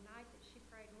how the night that she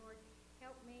prayed, Lord,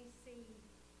 help me see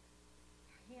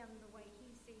him the way he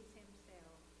sees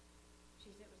himself.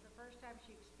 She said it was the first time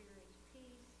she experienced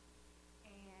peace,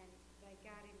 and they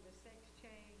got into sex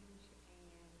change,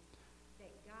 and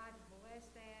that God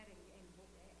blessed that,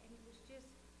 and it was just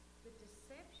the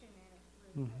deception in it.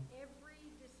 Every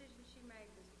decision she made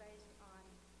was based on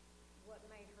what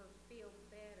made her feel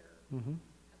better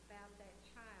about that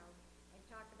child, and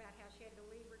talked about how she had to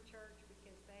leave her church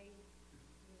because they,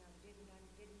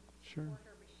 didn't support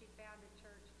her, but she found a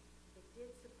church that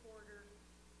did support her.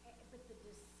 But the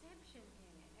deception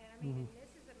in it, and I mean, and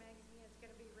this is a magazine that's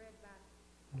going to be read by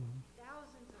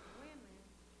thousands of women.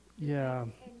 Yeah.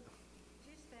 And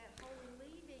just that whole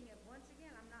leaving of, once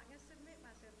again, I'm not going to submit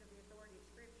myself to the authority of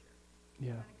Scripture.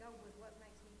 Yeah. I'm going to go with what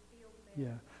makes me feel better.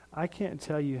 Yeah. I can't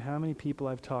tell you how many people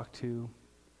I've talked to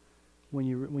when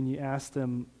you ask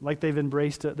them, like they've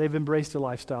embraced a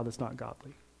lifestyle that's not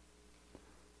godly.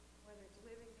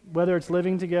 Whether it's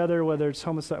living together, whether it's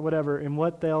homosexual, whatever, and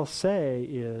what they'll say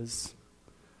is,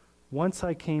 once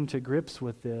I came to grips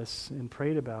with this and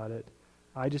prayed about it,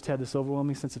 I just had this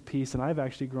overwhelming sense of peace, and I've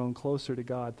actually grown closer to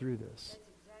God through this. That's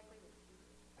exactly what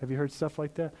you Have you heard stuff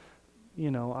like that?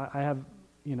 You know, I have,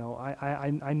 you know,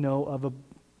 I know of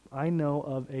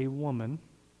a woman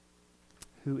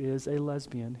who is a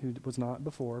lesbian, who was not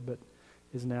before, but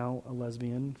is now a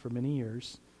lesbian for many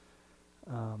years.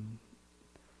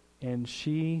 And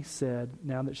she said,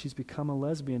 now that she's become a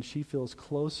lesbian, she feels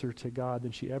closer to God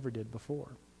than she ever did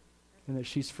before. And that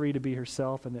she's free to be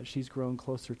herself, and that she's grown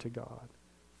closer to God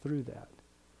through that.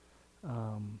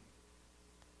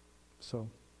 So,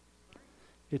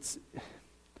 it's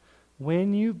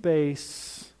when you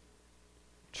base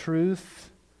truth,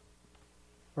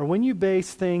 or when you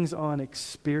base things on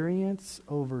experience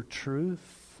over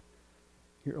truth,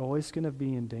 you're always going to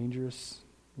be in dangerous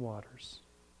waters.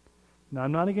 Now,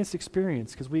 I'm not against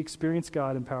experience, because we experience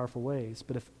God in powerful ways.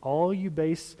 But if all you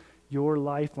base your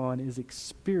life on is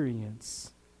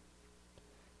experience,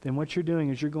 then what you're doing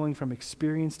is you're going from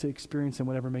experience to experience in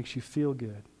whatever makes you feel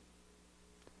good.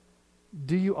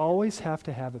 Do you always have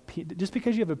to have a peace? Just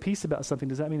because you have a peace about something,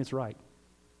 does that mean it's right?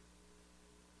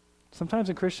 Sometimes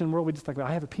in the Christian world, we just think,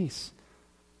 I have a peace.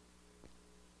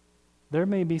 There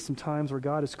may be some times where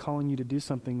God is calling you to do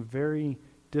something very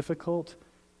difficult,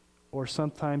 or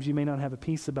sometimes you may not have a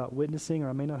peace about witnessing, or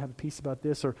I may not have a peace about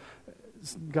this, or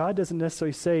God doesn't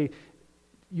necessarily say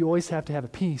you always have to have a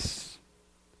peace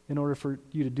in order for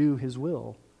you to do His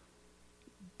will.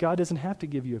 God doesn't have to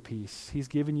give you a peace. He's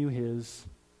given you His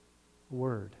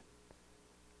Word.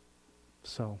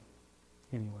 So,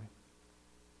 anyway.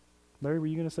 Larry, were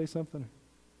you going to say something?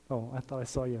 Oh, I thought I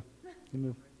saw you.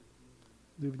 You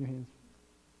moving your hands.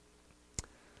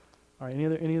 All right,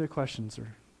 any other questions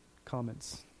or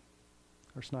comments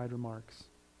or snide remarks?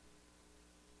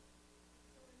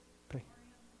 Okay.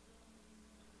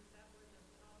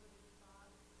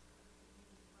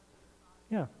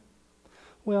 Yeah.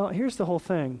 Well, here's the whole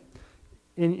thing.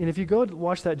 And if you go to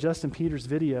watch that Justin Peters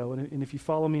video, and if you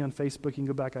follow me on Facebook, you can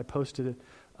go back, I posted it.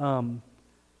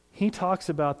 He talks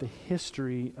about the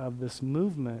history of this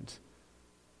movement,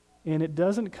 and it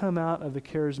doesn't come out of the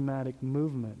charismatic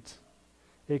movement.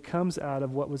 It comes out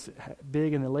of what was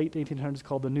big in the late 1800s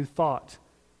called the New Thought,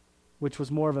 which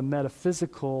was more of a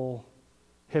metaphysical,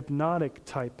 hypnotic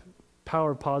type,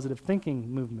 power of positive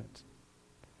thinking movement.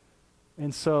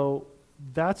 And so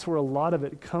that's where a lot of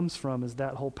it comes from, is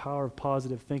that whole power of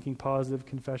positive thinking, positive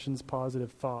confessions,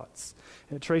 positive thoughts.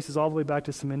 And it traces all the way back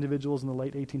to some individuals in the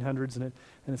late 1800s, and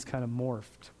it's kind of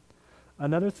morphed.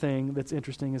 Another thing that's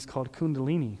interesting is called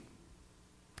Kundalini.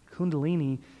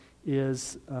 Kundalini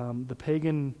is the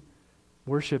pagan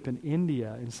worship in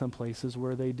India in some places,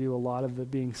 where they do a lot of the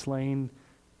being slain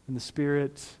in the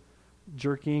spirit,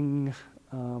 jerking,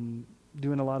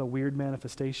 doing a lot of weird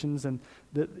manifestations. And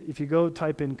if you go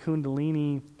type in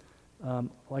Kundalini,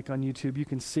 like on YouTube, you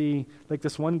can see like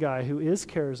this one guy who is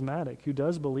charismatic, who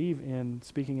does believe in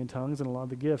speaking in tongues and a lot of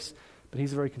the gifts, but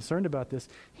he's very concerned about this.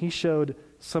 He showed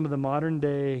some of the modern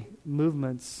day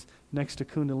movements next to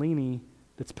Kundalini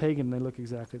that's pagan, and they look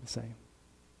exactly the same.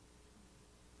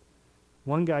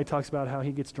 One guy talks about how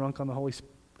he gets drunk on the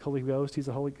Holy Ghost. He's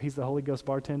the Holy Ghost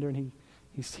bartender, and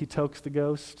he tokes the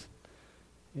ghost.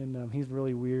 And he's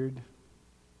really weird.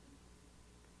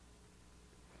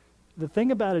 The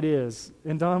thing about it is,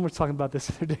 and Don was talking about this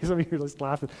the other day, some of you are just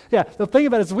laughing. Yeah, the thing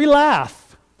about it is we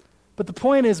laugh. But the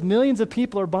point is millions of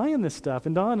people are buying this stuff.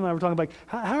 And Don and I were talking about,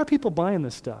 how are people buying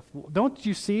this stuff? Don't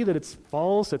you see that it's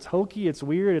false, it's hokey, it's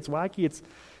weird, it's wacky?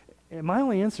 And my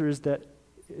only answer is that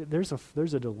there's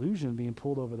a delusion being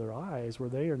pulled over their eyes where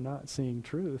they are not seeing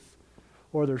truth.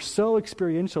 Or they're so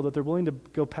experiential that they're willing to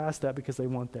go past that because they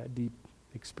want that deep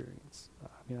experience. I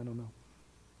mean, I don't know.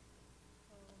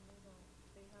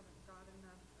 They haven't got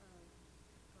enough of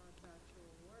God's actual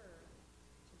word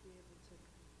to be able to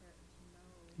compare, to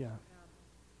know, Yeah. to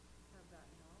have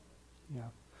that knowledge. Yeah,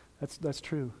 that's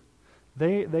true.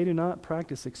 They do not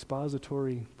practice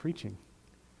expository preaching.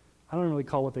 I don't really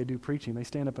call what they do preaching. They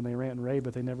stand up and they rant and rave,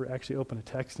 but they never actually open a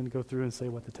text and go through and say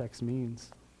what the text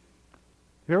means.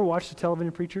 Have you ever watched a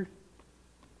television preacher?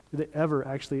 Do they ever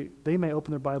actually, they may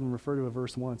open their Bible and refer to a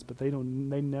verse once, but they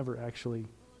never actually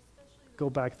go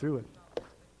back through it.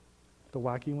 The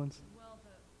wacky ones? Well,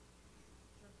 the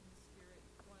drunken spirit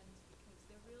ones, because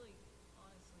they're really,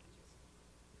 honestly, just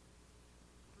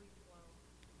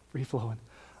free flowing.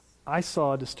 I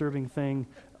saw a disturbing thing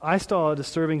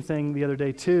the other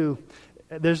day too.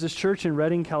 There's this church in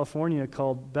Redding, California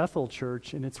called Bethel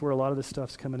Church, and it's where a lot of this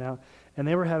stuff's coming out. And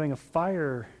they were having a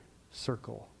fire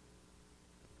circle.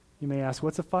 You may ask,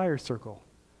 what's a fire circle?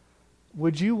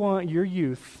 Would you want your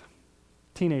youth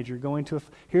teenager going to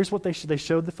here's what they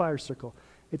showed the fire circle.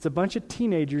 It's a bunch of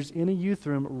teenagers in a youth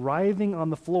room writhing on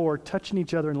the floor, touching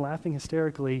each other and laughing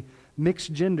hysterically,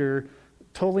 mixed gender,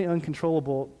 totally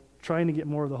uncontrollable, trying to get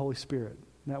more of the Holy Spirit.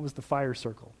 And that was the fire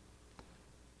circle.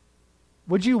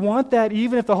 Would you want that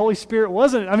even if the Holy Spirit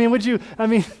wasn't?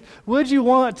 Would you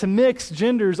want to mix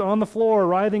genders on the floor,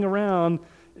 writhing around?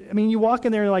 I mean, you walk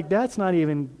in there and you're like, that's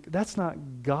not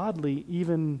godly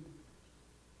even.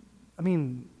 I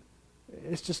mean,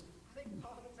 it's just, I think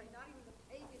Paul would say, not even the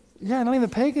pagans. yeah, not even the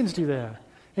pagans do that.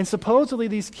 And supposedly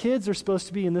these kids are supposed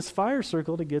to be in this fire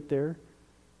circle to get their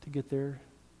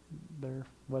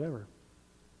whatever,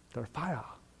 their fire.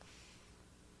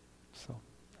 So,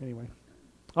 anyway.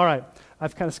 All right,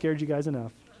 I've kind of scared you guys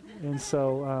enough. And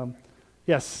so,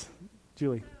 yes,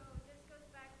 Julie. So this goes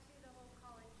back to the whole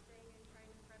college thing and trying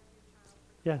to prep your child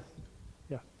for Yeah,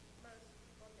 yeah. most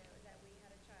people know that we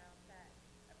had a child that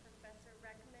a professor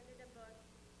recommended a book,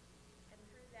 and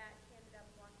through that he ended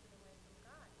up walking away from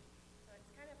God. So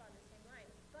it's kind of on the same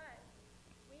lines. But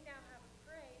we now have a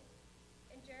Pray,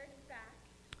 and Jared is back,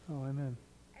 Oh, amen.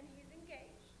 and he's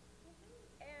engaged,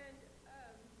 and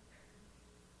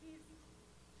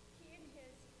he and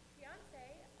his fiance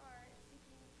are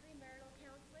seeking premarital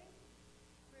counseling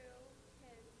through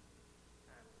his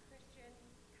Christian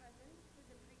cousin who's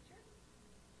a preacher,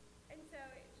 and so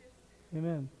it just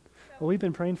Amen. so Well, we've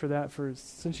been praying for that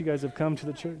since you guys have come to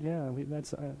the church. Yeah,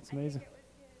 that's amazing. I think it was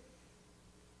his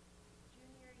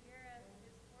junior year as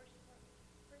his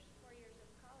first 4 years of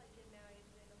college, and now he's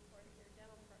in a 4-year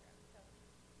dental program. So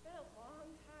it's been a long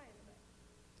time. But,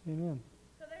 Amen.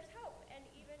 so there's hope, and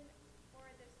even for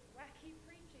this wacky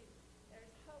preaching,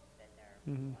 there's hope that there are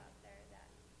Mhm. people out there that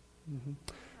Hmm. can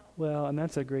help. Well, and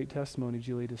that's a great testimony,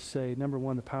 Julie, to say, number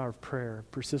one, the power of prayer,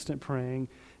 persistent praying,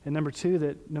 and number two,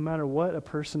 that no matter what a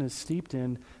person is steeped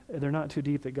in, they're not too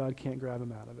deep that God can't grab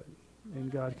them out of it.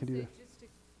 And Well, I God can would do say, that. just to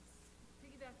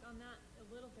piggyback on that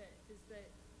a little bit, is that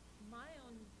my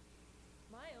own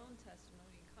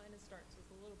testimony kind of starts with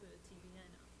a little bit of TBN,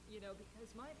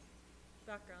 because my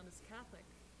background is Catholic.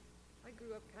 I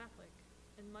grew up Catholic,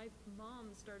 and my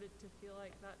mom started to feel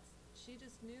like she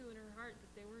just knew in her heart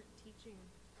that they weren't teaching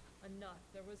enough.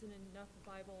 There wasn't enough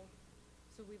Bible.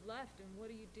 So we left, and what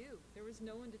do? There was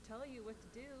no one to tell you what to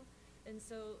do. And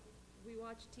so we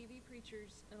watched TV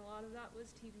preachers, and a lot of that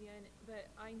was TBN, but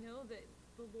I know that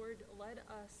the Lord led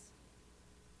us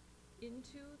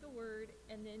into the Word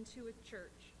and then to a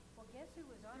church. Well, guess who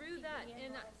was on Through that, TBN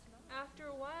and last night? after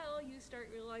a while, you start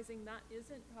realizing that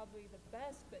isn't probably the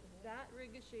best, but that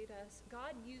ricocheted us.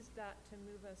 God used that to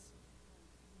move us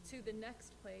to the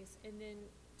next place, and then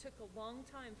took a long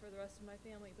time for the rest of my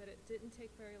family, but it didn't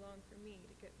take very long for me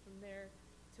to get from there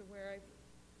to where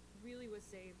I really was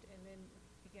saved and then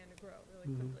began to grow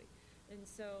really Mhm. quickly. And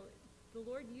so the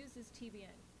Lord uses TBN,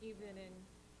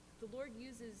 the Lord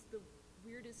uses the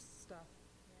weirdest stuff,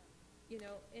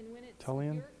 and when it's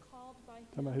Tullian? you're called by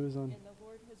Talking about who was on- and the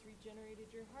Lord has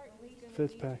regenerated your heart, He's gonna lead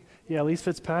Fitzpatrick. you. Yeah, Elise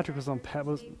Fitzpatrick was on Steve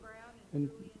Brown and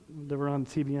Julian and they were on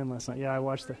TBN last night. Yeah, I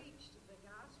watched that. preached the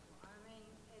gospel. I mean,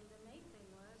 and the main thing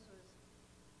was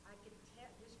I could tell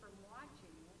just from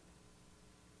watching it,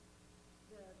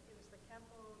 it was the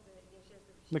couple that she has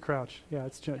The Crouch. Yeah,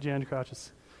 it's Jan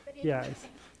Crouch's. But Yeah, it's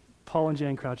Paul and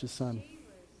Jan Crouch's son. She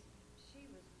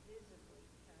was visibly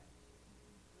touched.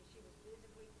 And she was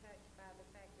visibly touched by the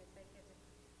fact that it's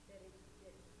Jesus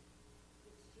that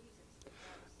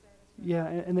God is satisfied. Yeah,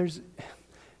 and there's,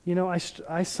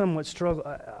 I somewhat struggle.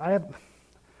 I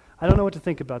don't know what to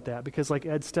think about that because, like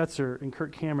Ed Stetzer and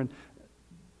Kirk Cameron,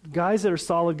 guys that are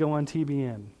solid go on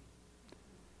TBN,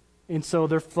 and so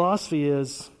their philosophy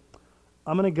is,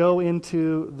 I'm going to go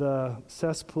into the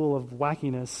cesspool of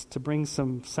wackiness to bring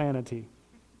some sanity.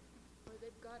 Or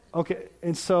they've got Okay,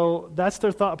 and so that's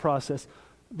their thought process.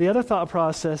 The other thought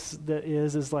process that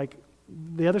is like,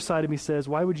 the other side of me says,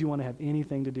 why would you want to have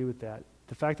anything to do with that?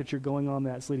 The fact that you're going on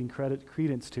that is leading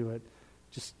credence to it.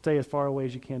 Just stay as far away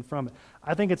as you can from it.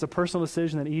 I think it's a personal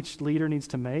decision that each leader needs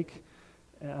to make.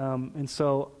 And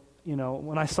so,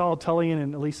 when I saw Tullian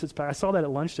and Elise Fitzpatrick, I saw that at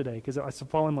lunch today because I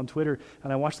follow him on Twitter,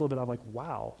 and I watched a little bit. I'm like,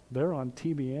 wow, they're on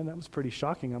TBN. That was pretty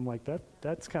shocking. I'm like,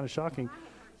 that's kind of shocking. I haven't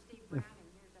heard Steve Brown in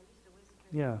years. I used to listen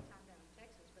to him Yeah. all the time down in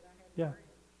Texas, but I hadn't Yeah. heard him.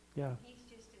 Yeah, He's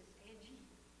just as edgy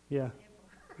yeah, as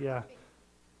ever. yeah,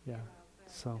 yeah. But,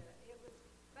 So,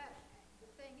 but the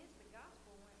thing is, the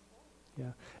gospel went forward.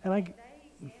 yeah. And They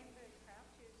and the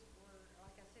Crouches were,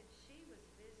 like I said, she was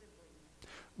visibly.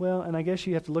 Well, and I guess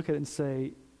you have to look at it and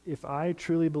say, if I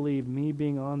truly believe me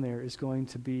being on there is going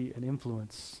to be an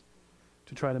influence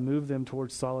to try to move them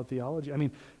towards solid theology. I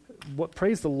mean, what?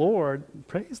 Praise the Lord.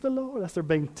 Praise the Lord. That's their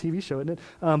big TV show, isn't it?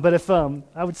 But if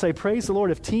I would say, praise the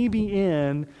Lord, if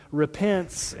TBN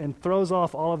repents and throws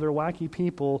off all of their wacky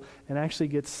people and actually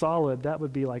gets solid, that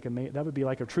would be like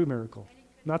a true miracle.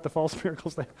 Not the false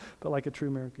miracles, but like a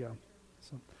true miracle. Yeah.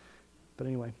 So, but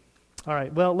anyway, all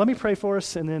right. Well, let me pray for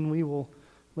us, and then we will,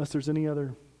 unless there's any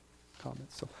other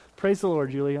comments. So, praise the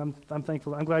Lord, Julie. I'm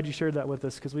thankful. I'm glad you shared that with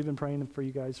us because we've been praying for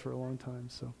you guys for a long time.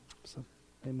 So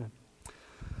amen.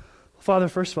 Father,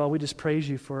 first of all, we just praise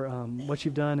you for what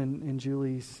you've done in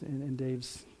Julie's and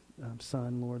Dave's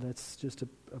son, Lord. That's just a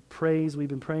praise we've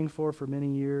been praying for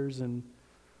many years. And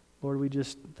Lord, we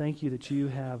just thank you that you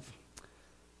have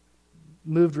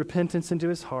moved repentance into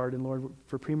his heart. And Lord,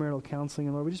 for premarital counseling.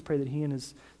 And Lord, we just pray that he and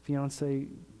his fiancée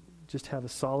just have a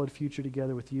solid future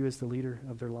together with you as the leader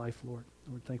of their life, Lord.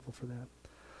 And we're thankful for that.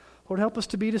 Lord, help us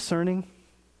to be discerning.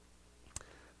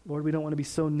 Lord, we don't want to be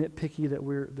so nitpicky that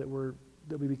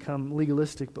we become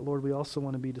legalistic, but Lord, we also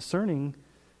want to be discerning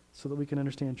so that we can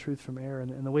understand truth from error.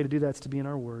 And the way to do that is to be in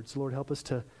our word. So Lord, help us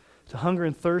to hunger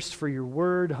and thirst for your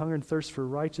word, hunger and thirst for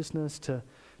righteousness, to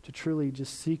truly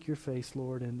just seek your face,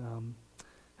 Lord, and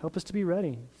help us to be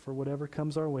ready for whatever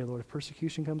comes our way, Lord. If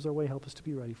persecution comes our way, help us to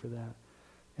be ready for that.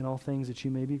 In all things that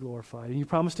you may be glorified. And you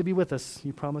promise to be with us.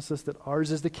 You promise us that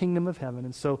ours is the kingdom of heaven.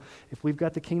 And so if we've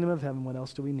got the kingdom of heaven, what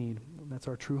else do we need? That's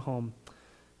our true home.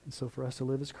 And so for us to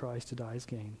live as Christ, to die as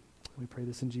gain. We pray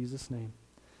this in Jesus' name.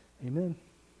 Amen.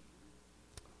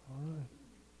 All right.